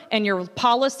over, and your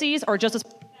policies are just as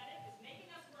pathetic as making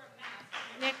us wear a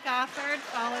mask. Nick Gofford,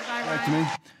 followed by Ryan.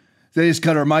 They just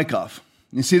cut our mic off.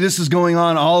 You see, this is going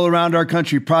on all around our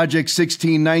country. Project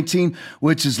 1619,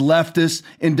 which is leftist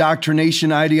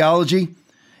indoctrination ideology.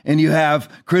 And you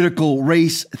have critical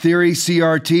race theory,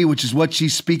 CRT, which is what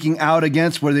she's speaking out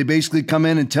against, where they basically come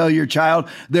in and tell your child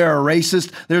they're a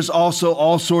racist. There's also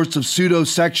all sorts of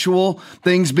pseudo-sexual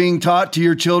things being taught to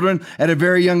your children at a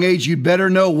very young age. You better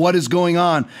know what is going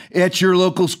on at your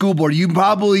local school board. You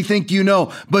probably think you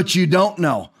know, but you don't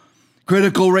know.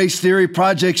 Critical race theory,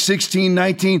 Project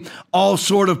 1619, all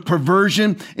sort of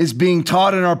perversion is being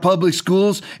taught in our public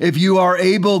schools. If you are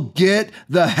able, get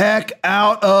the heck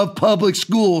out of public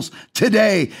schools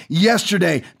today,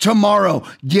 yesterday, tomorrow.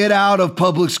 Get out of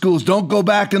public schools. Don't go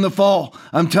back in the fall.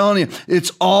 I'm telling you,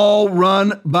 it's all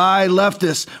run by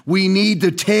leftists. We need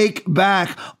to take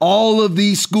back all of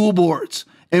these school boards,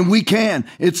 and we can.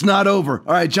 It's not over.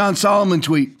 All right, John Solomon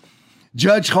tweet.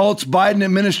 Judge Holt's Biden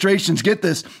administration's, get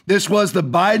this, this was the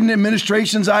Biden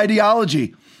administration's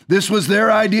ideology. This was their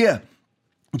idea.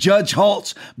 Judge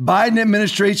Holt's Biden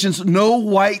administration's no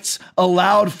whites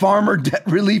allowed farmer debt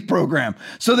relief program.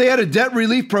 So they had a debt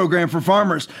relief program for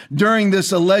farmers during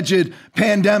this alleged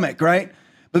pandemic, right?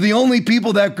 But the only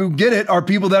people that could get it are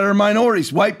people that are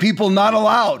minorities. White people not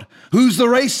allowed. Who's the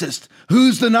racist?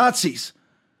 Who's the Nazis?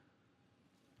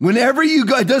 Whenever you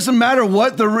go, it doesn't matter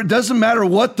what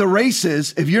the race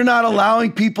is. If you're not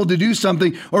allowing people to do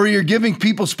something, or you're giving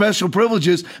people special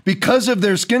privileges because of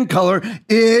their skin color,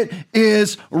 it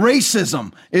is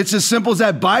racism. It's as simple as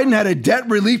that. Biden had a debt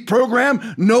relief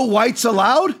program, no whites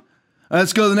allowed.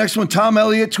 Let's go to the next one. Tom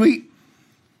Elliott tweet.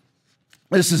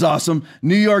 This is awesome.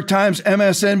 New York Times,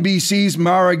 MSNBC's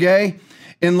Mara Gay.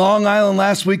 In Long Island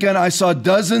last weekend, I saw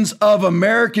dozens of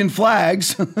American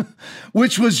flags,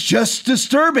 which was just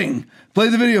disturbing. Play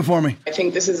the video for me. I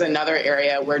think this is another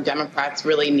area where Democrats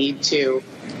really need to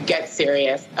get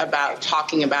serious about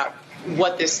talking about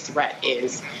what this threat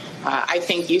is. I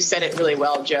think you said it really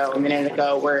well, Joe, a minute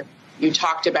ago, where you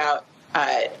talked about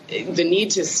the need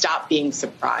to stop being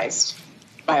surprised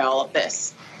by all of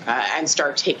this and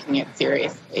start taking it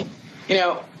seriously. You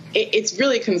know, it's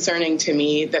really concerning to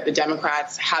me that the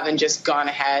Democrats haven't just gone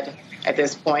ahead at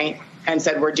this point and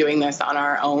said we're doing this on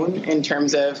our own in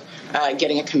terms of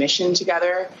getting a commission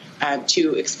together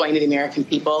to explain to the American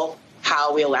people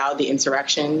how we allowed the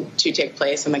insurrection to take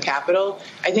place in the Capitol.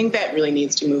 I think that really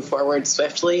needs to move forward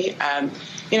swiftly.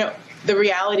 You know, the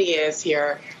reality is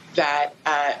here that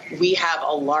we have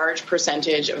a large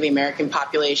percentage of the American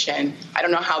population. I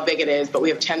don't know how big it is, but we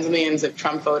have tens of millions of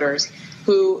Trump voters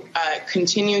who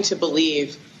continue to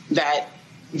believe that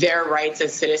their rights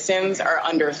as citizens are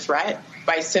under threat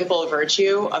by simple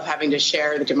virtue of having to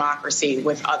share the democracy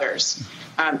with others.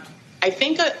 I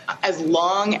think as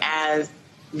long as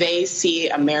they see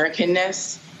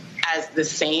Americanness as the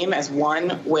same as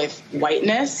one with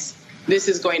whiteness, this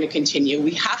is going to continue.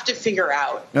 We have to figure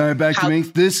out. All right, back to me.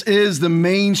 This is the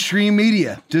mainstream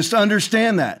media. Just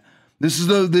understand that. This is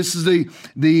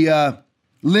the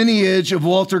lineage of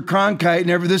Walter Cronkite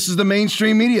and everything. This is the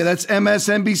mainstream media. That's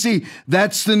MSNBC.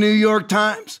 That's the New York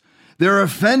Times. They're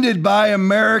offended by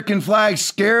American flags,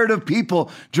 scared of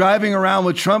people driving around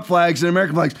with Trump flags and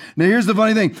American flags. Now, here's the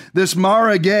funny thing. This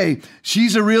Mara Gay,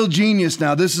 she's a real genius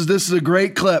now. This is a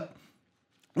great clip.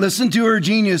 Listen to her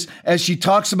genius as she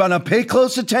talks about, now pay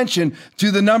close attention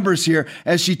to the numbers here,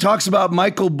 as she talks about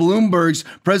Michael Bloomberg's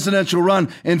presidential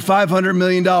run and $500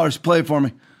 million. Play it for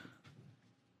me.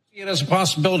 It as a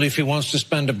possibility if he wants to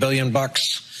spend $1 billion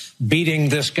beating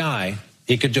this guy,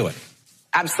 he could do it.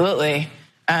 Absolutely.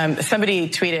 Somebody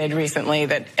tweeted recently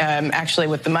that actually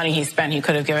with the money he spent, he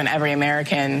could have given every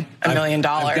American $1 million.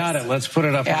 I've got it. Let's put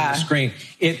it up on the screen.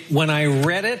 When I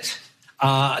read it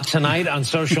tonight on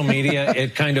social media,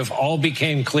 it kind of all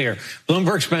became clear.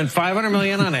 Bloomberg spent $500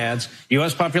 million on ads.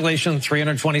 U.S. population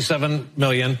 327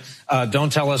 million.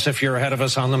 Don't tell us if you're ahead of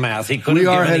us on the math. He could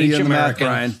have given each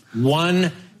American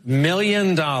 $1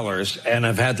 million and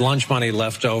have had lunch money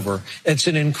left over. It's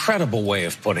an incredible way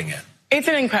of putting it. It's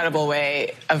an incredible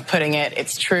way of putting it.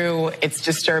 It's true. It's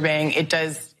disturbing. It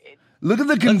does. Look at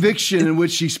the conviction in which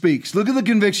she speaks. Look at the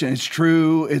conviction. It's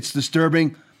true. It's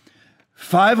disturbing.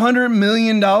 $500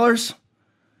 million,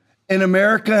 and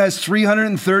America has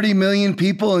 330 million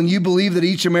people, and you believe that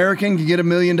each American can get $1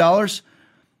 million?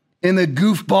 And the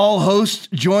goofball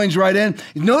host joins right in.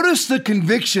 Notice the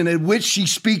conviction at which she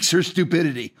speaks her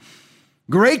stupidity.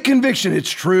 Great conviction.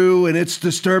 It's true, and it's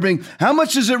disturbing. How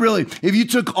much is it really? If you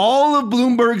took all of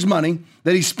Bloomberg's money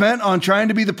that he spent on trying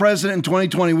to be the president in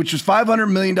 2020, which was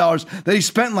 $500 million that he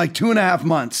spent in like 2.5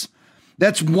 months,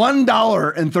 that's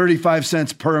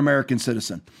 $1.35 per American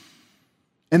citizen.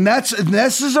 And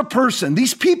this is a person.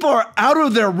 These people are out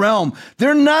of their realm.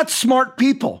 They're not smart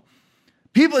people.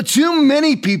 Too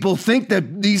many people think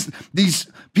that these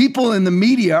people in the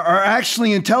media are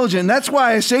actually intelligent. And that's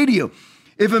why I say to you,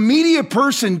 if a media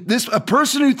person, a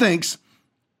person who thinks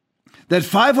that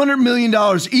 $500 million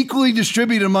equally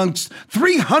distributed amongst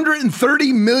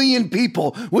 330 million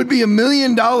people would be $1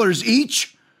 million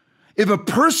each, if a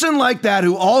person like that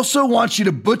who also wants you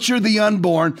to butcher the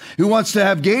unborn, who wants to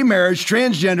have gay marriage,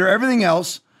 transgender, everything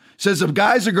else, says a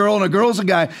guy's a girl and a girl's a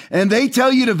guy, and they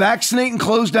tell you to vaccinate and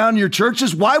close down your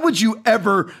churches, why would you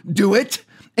ever do it?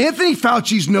 Anthony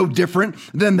Fauci's no different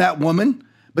than that woman,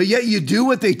 but yet you do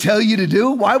what they tell you to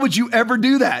do. Why would you ever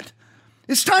do that?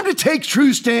 It's time to take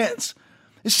true stands.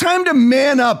 It's time to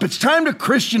man up. It's time to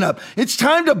Christian up. It's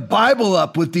time to Bible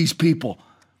up with these people.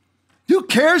 Who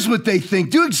cares what they think?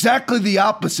 Do exactly the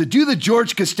opposite. Do the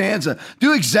George Costanza.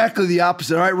 Do exactly the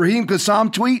opposite. All right, Raheem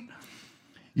Kassam tweet.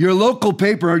 Your local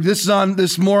paper, this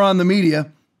is more on the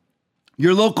media.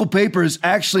 Your local paper is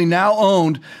actually now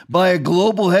owned by a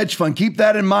global hedge fund. Keep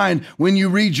that in mind when you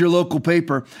read your local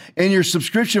paper. And your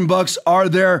subscription bucks are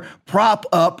there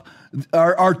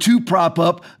are to prop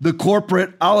up the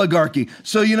corporate oligarchy.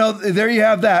 So, there you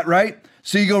have that, right?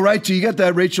 So you go right to, you got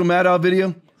that Rachel Maddow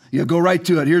video? Yeah, go right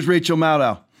to it. Here's Rachel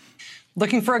Maddow.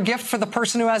 Looking for a gift for the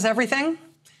person who has everything?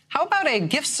 How about a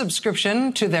gift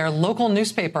subscription to their local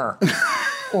newspaper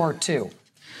or two?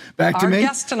 Back to Our me.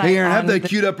 guest tonight Hey, Aaron, have that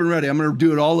queued up and ready. I'm going to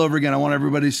do it all over again. I want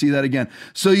everybody to see that again.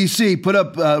 So you see, put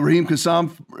up Raheem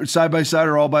Kassam side by side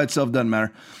or all by itself, doesn't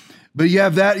matter. But you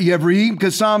have that. You have Raheem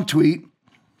Kassam tweet.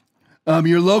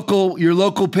 Your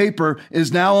local paper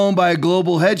is now owned by a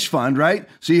global hedge fund, right?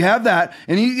 So you have that,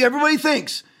 and everybody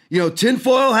thinks,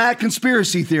 tinfoil hat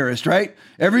conspiracy theorist, right?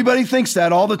 Everybody thinks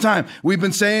that all the time. We've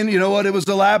been saying, it was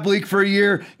a lab leak for a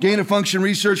year, gain of function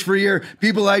research for a year.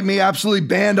 People like me absolutely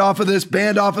banned off of this,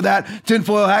 banned off of that,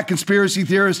 tinfoil hat conspiracy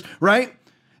theorist, right?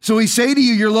 So we say to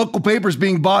you, your local paper is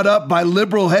being bought up by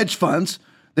liberal hedge funds.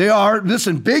 They are,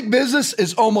 listen, big business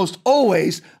is almost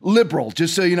always liberal,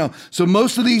 just so you know. So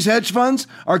most of these hedge funds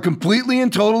are completely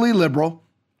and totally liberal.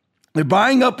 They're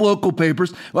buying up local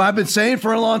papers. Well, I've been saying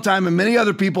for a long time, and many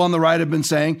other people on the right have been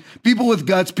saying, people with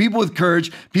guts, people with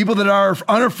courage, people that are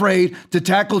unafraid to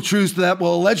tackle truths that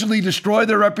will allegedly destroy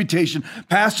their reputation,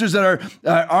 pastors that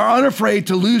are unafraid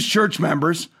to lose church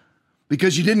members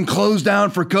because you didn't close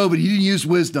down for COVID, you didn't use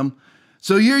wisdom.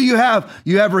 So here you have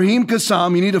Raheem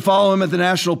Kassam. You need to follow him at the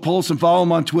National Pulse and follow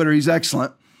him on Twitter. He's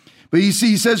excellent. But you see,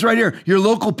 he says right here, your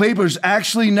local paper is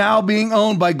actually now being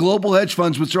owned by global hedge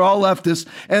funds, which are all leftists.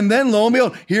 And then lo and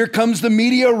behold, here comes the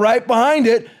media right behind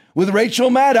it with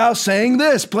Rachel Maddow saying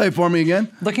this. Play it for me again.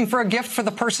 Looking for a gift for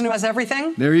the person who has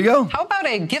everything? There you go. How about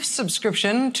a gift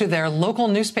subscription to their local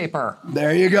newspaper?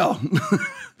 There you go.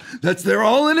 They're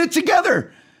all in it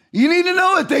together. You need to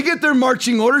know it. They get their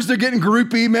marching orders. They're getting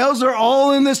group emails. They're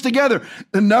all in this together.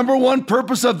 The number one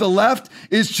purpose of the left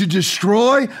is to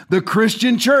destroy the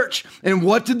Christian church. And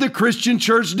what did the Christian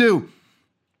church do?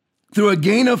 Through a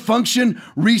gain of function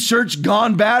research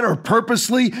gone bad or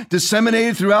purposely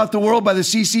disseminated throughout the world by the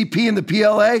CCP and the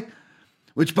PLA,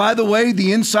 which, by the way,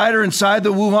 the insider inside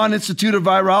the Wuhan Institute of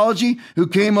Virology who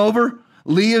came over,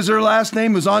 Lee is her last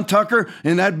name, was on Tucker,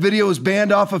 and that video was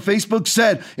banned off of Facebook,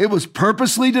 said it was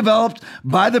purposely developed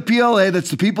by the PLA,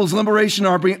 that's the People's Liberation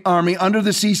Army under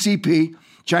the CCP,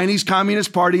 Chinese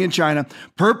Communist Party in China,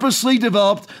 purposely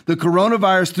developed the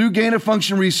coronavirus through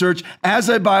gain-of-function research as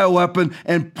a bioweapon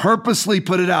and purposely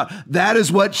put it out. That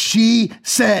is what she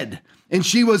said. And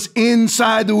she was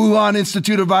inside the Wuhan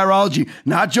Institute of Virology.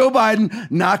 Not Joe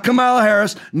Biden, not Kamala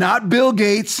Harris, not Bill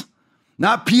Gates,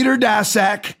 not Peter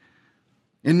Daszak,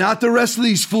 and not the rest of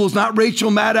these fools, not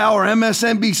Rachel Maddow or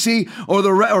MSNBC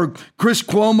or Chris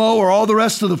Cuomo or all the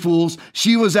rest of the fools.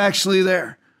 She was actually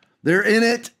there. They're in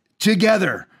it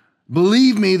together.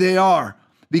 Believe me, they are.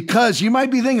 Because you might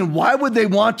be thinking, why would they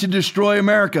want to destroy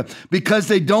America? Because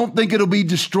they don't think it'll be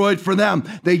destroyed for them.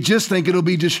 They just think it'll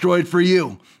be destroyed for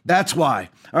you. That's why.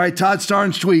 All right, Todd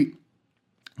Starnes' tweet.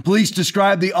 Police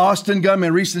describe the Austin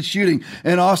gunman recent shooting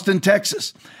in Austin,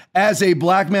 Texas, as a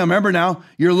black male. Remember now,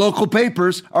 your local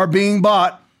papers are being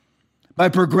bought by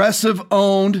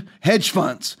progressive-owned hedge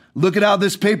funds. Look at how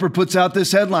this paper puts out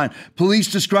this headline. Police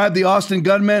describe the Austin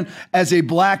gunman as a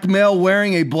black male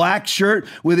wearing a black shirt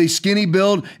with a skinny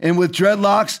build and with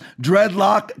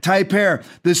dreadlock-type hair.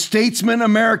 The Statesman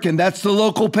American, that's the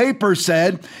local paper,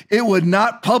 said it would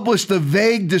not publish the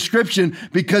vague description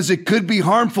because it could be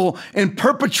harmful in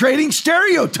perpetrating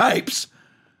stereotypes.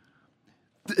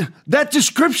 That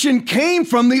description came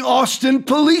from the Austin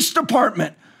Police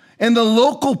Department. And the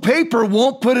local paper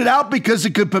won't put it out because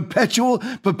it could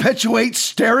perpetuate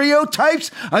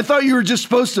stereotypes? I thought you were just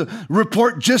supposed to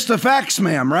report just the facts,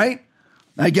 ma'am, right?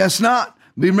 I guess not.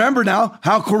 Remember now,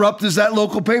 how corrupt is that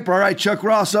local paper? All right, Chuck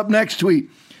Ross, up next tweet.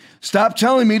 Stop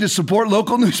telling me to support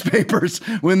local newspapers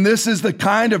when this is the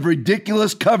kind of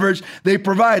ridiculous coverage they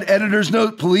provide. Editor's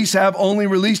note, police have only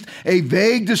released a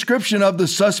vague description of the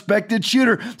suspected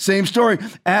shooter. Same story.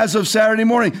 As of Saturday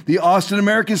morning, the Austin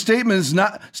American Statesman is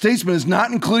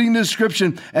not including the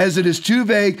description as it is too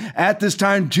vague at this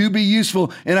time to be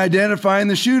useful in identifying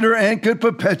the shooter and could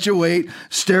perpetuate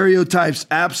stereotypes.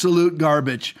 Absolute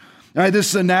garbage. All right, this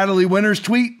is a Natalie Winters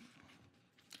tweet.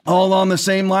 All on the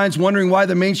same lines, wondering why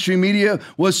the mainstream media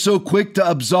was so quick to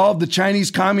absolve the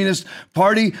Chinese Communist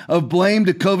Party of blame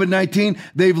to COVID-19.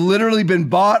 They've literally been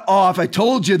bought off. I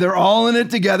told you, they're all in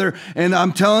it together. And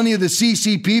I'm telling you, the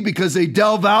CCP, because they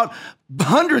delve out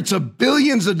hundreds of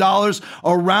billions of dollars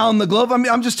around the globe. I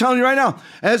mean, I'm just telling you right now,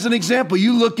 as an example,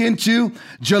 you look into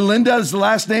Jacinda is the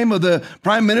last name of the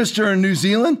prime minister in New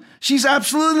Zealand. She's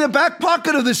absolutely in the back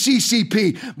pocket of the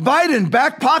CCP. Biden,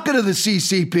 back pocket of the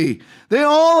CCP. They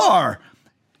all are.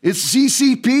 It's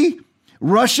CCP,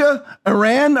 Russia,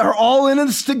 Iran are all in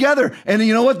this together. And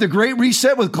you know what? The Great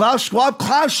Reset with Klaus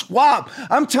Schwab,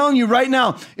 I'm telling you right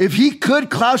now, if he could,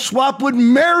 Klaus Schwab would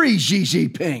marry Xi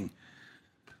Jinping.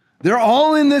 They're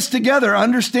all in this together.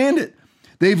 Understand it.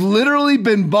 They've literally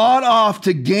been bought off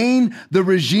to gain the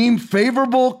regime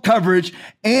favorable coverage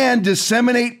and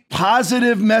disseminate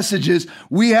positive messages.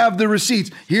 We have the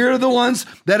receipts. Here are the ones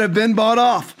that have been bought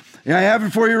off. And I have it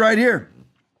for you right here.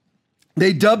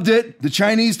 They dubbed it, the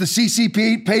Chinese, the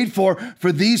CCP paid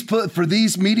for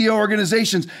these media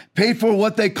organizations, paid for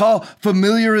what they call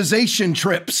familiarization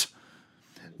trips.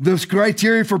 The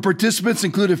criteria for participants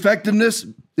include effectiveness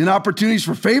and opportunities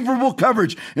for favorable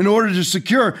coverage. In order to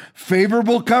secure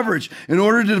favorable coverage, in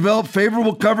order to develop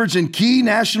favorable coverage in key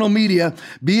national media,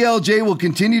 BLJ will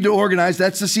continue to organize,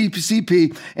 that's the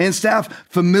CCP, and staff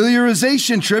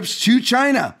familiarization trips to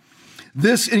China.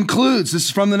 This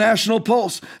is from the National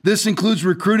Pulse. This includes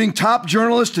recruiting top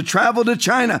journalists to travel to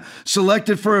China,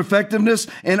 selected for effectiveness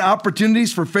and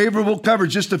opportunities for favorable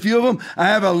coverage. Just a few of them. I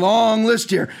have a long list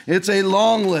here. It's a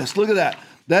long list. Look at that.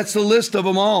 That's the list of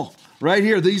them all. Right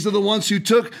here, these are the ones who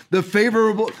took the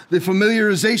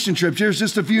familiarization trips. Here's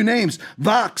just a few names.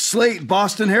 Vox, Slate,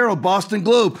 Boston Herald, Boston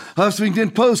Globe,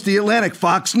 Huffington Post, The Atlantic,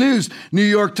 Fox News, New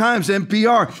York Times,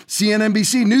 NPR,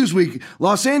 CNBC, Newsweek,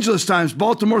 Los Angeles Times,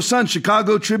 Baltimore Sun,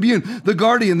 Chicago Tribune, The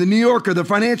Guardian, The New Yorker, The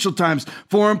Financial Times,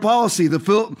 Foreign Policy, the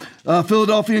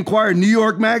Philadelphia Inquirer, New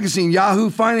York Magazine,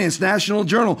 Yahoo Finance, National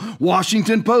Journal,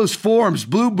 Washington Post, Forbes,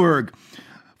 Bloomberg,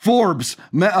 Forbes,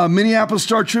 Minneapolis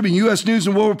Star Tribune, U.S. News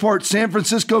and World Report, San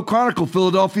Francisco Chronicle,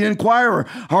 Philadelphia Inquirer,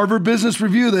 Harvard Business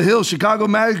Review, The Hill, Chicago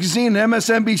Magazine,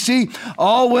 MSNBC,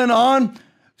 all went on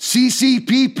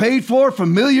CCP paid for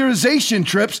familiarization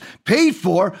trips paid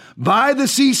for by the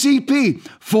CCP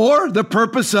for the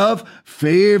purpose of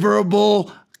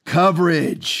favorable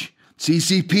coverage.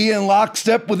 CCP in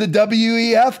lockstep with the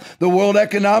WEF, the World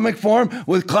Economic Forum,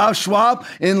 with Klaus Schwab,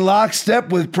 in lockstep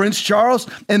with Prince Charles,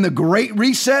 and the Great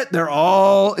Reset. They're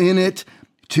all in it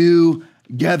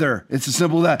together. It's as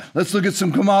simple as that. Let's look at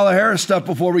some Kamala Harris stuff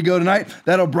before we go tonight.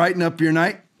 That'll brighten up your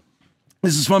night.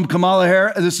 This is from Kamala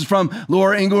Harris. This is from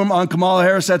Laura Ingraham on Kamala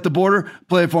Harris at the border.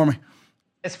 Play it for me.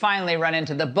 Has finally run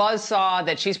into the buzzsaw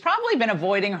that she's probably been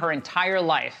avoiding her entire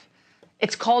life.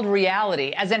 It's called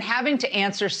reality, as in having to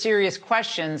answer serious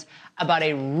questions about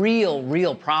a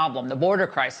real problem, the border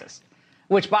crisis,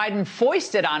 which Biden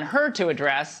foisted on her to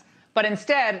address, but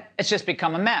instead it's just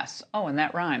become a mess. Oh, and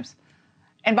that rhymes.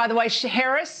 And by the way,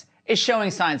 Harris is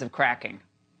showing signs of cracking.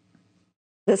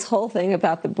 This whole thing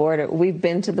about the border, we've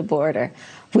been to the border.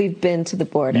 We've been to the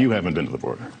border. You haven't been to the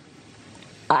border.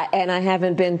 And I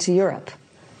haven't been to Europe.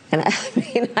 And I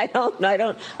mean, I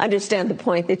don't understand the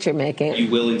point that you're making.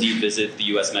 You will indeed visit the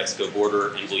U.S.-Mexico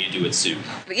border, and will you do it soon?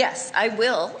 Yes, I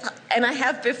will, and I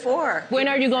have before. When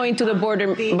are you going to the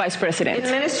border, Vice President? The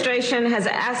administration has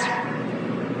asked.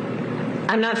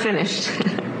 I'm not finished.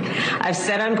 I've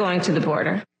said I'm going to the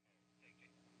border.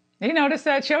 You notice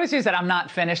that? She always uses that "I'm not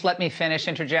finished, let me finish"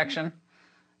 interjection.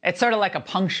 It's sort of like a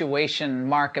punctuation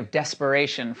mark of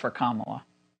desperation for Kamala.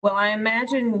 Well, I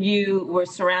imagine you were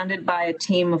surrounded by a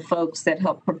team of folks that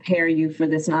helped prepare you for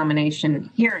this nomination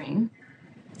hearing.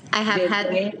 I have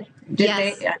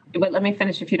but let me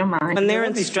finish if you don't mind. When they're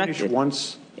instructed.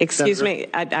 Excuse me,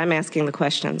 I'm asking the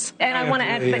questions. And I want to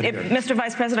add, Mr.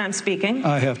 Vice President, I'm speaking.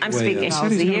 I'm speaking. He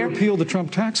said he's going to repeal the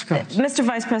Trump tax cuts. Mr.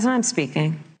 Vice President, I'm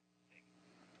speaking.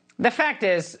 The fact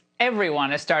is,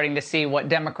 everyone is starting to see what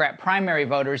Democrat primary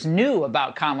voters knew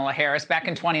about Kamala Harris back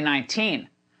in 2019.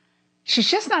 She's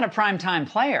just not a primetime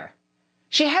player.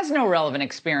 She has no relevant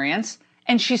experience,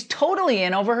 and she's totally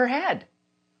in over her head.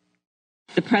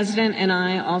 The president and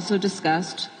I also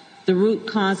discussed the root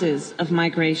causes of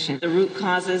migration, the root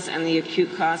causes and the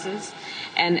acute causes,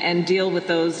 and deal with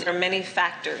those. There are many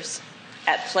factors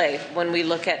at play when we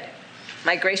look at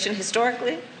migration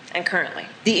historically and currently.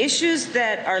 The issues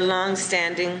that are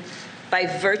long-standing, by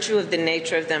virtue of the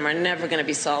nature of them, are never going to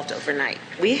be solved overnight.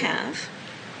 We have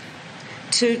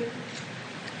to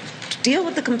deal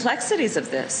with the complexities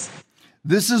of this.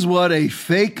 This is what a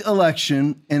fake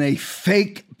election and a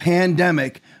fake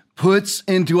pandemic puts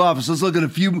into office. Let's look at a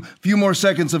few more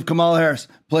seconds of Kamala Harris.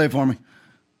 Play it for me.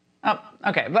 Oh,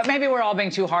 okay. But maybe we're all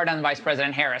being too hard on Vice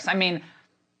President Harris. I mean,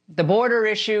 the border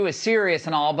issue is serious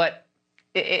and all, but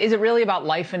is it really about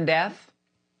life and death?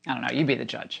 I don't know. You be the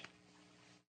judge.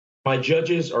 My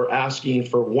judges are asking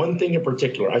for one thing in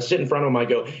particular. I sit in front of them, I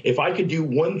go, if I could do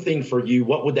one thing for you,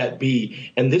 what would that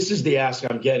be? And this is the ask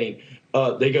I'm getting.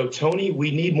 They go, Tony,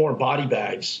 we need more body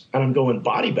bags. And I'm going,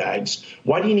 body bags?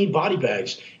 Why do you need body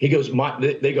bags? He goes,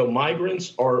 they go,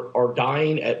 migrants are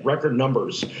dying at record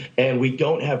numbers, and we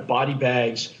don't have body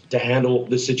bags to handle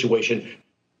the situation.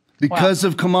 Because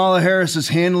of Kamala Harris's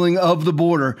handling of the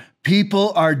border,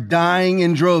 people are dying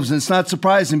in droves. And it's not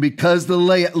surprising because the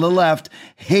left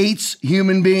hates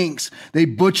human beings. They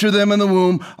butcher them in the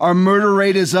womb. Our murder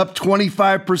rate is up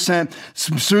 25%.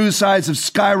 Suicides have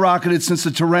skyrocketed since the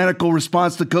tyrannical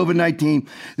response to COVID-19.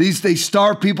 They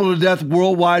starve people to death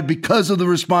worldwide because of the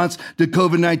response to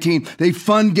COVID-19. They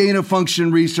fund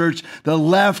gain-of-function research. The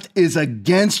left is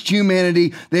against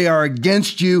humanity. They are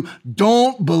against you.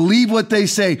 Don't believe what they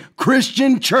say.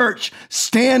 Christian church,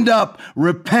 stand up,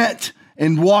 repent,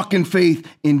 and walk in faith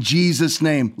in Jesus'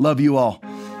 name. Love you all.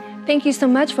 Thank you so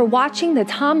much for watching the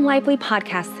Tom Lively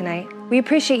podcast tonight. We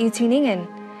appreciate you tuning in.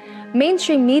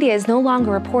 Mainstream media is no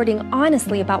longer reporting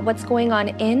honestly about what's going on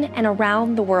in and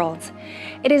around the world.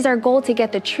 It is our goal to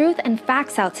get the truth and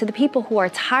facts out to the people who are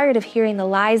tired of hearing the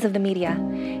lies of the media.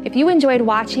 If you enjoyed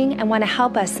watching and want to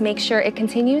help us make sure it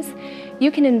continues,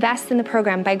 you can invest in the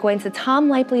program by going to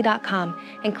tomlively.com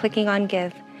and clicking on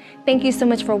Give. Thank you so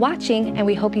much for watching, and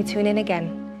we hope you tune in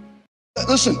again.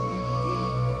 Listen,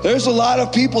 there's a lot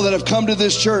of people that have come to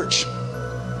this church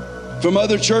from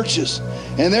other churches,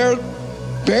 and they're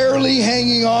barely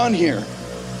hanging on here.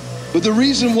 But the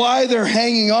reason why they're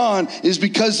hanging on is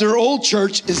because their old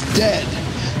church is dead.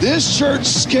 This church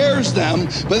scares them,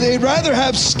 but they'd rather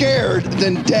have scared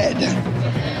than dead.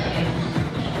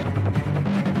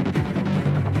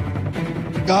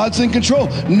 God's in control.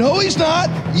 No, he's not.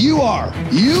 You are.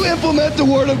 You implement the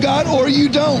word of God or you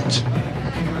don't.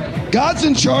 God's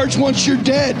in charge once you're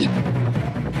dead.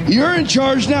 You're in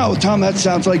charge now. Tom, that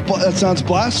sounds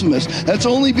blasphemous. That's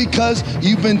only because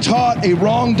you've been taught a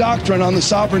wrong doctrine on the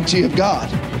sovereignty of God.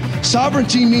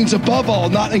 Sovereignty means above all,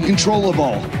 not in control of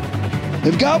all.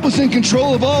 If God was in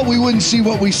control of all, we wouldn't see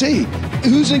what we see.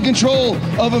 Who's in control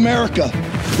of America?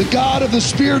 The God of the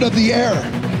spirit of the air,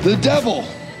 the devil.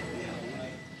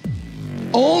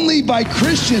 Only by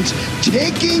Christians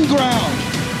taking ground,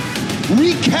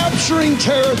 recapturing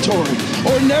territory,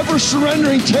 or never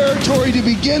surrendering territory to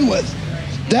begin with.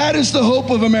 That is the hope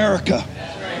of America.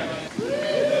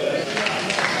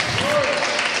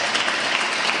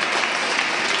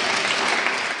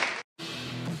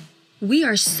 We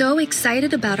are so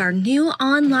excited about our new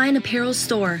online apparel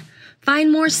store.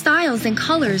 Find more styles and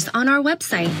colors on our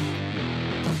website.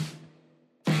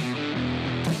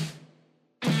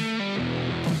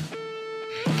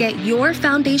 Get your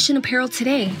foundation apparel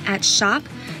today at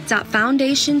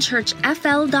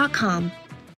shop.foundationchurchfl.com.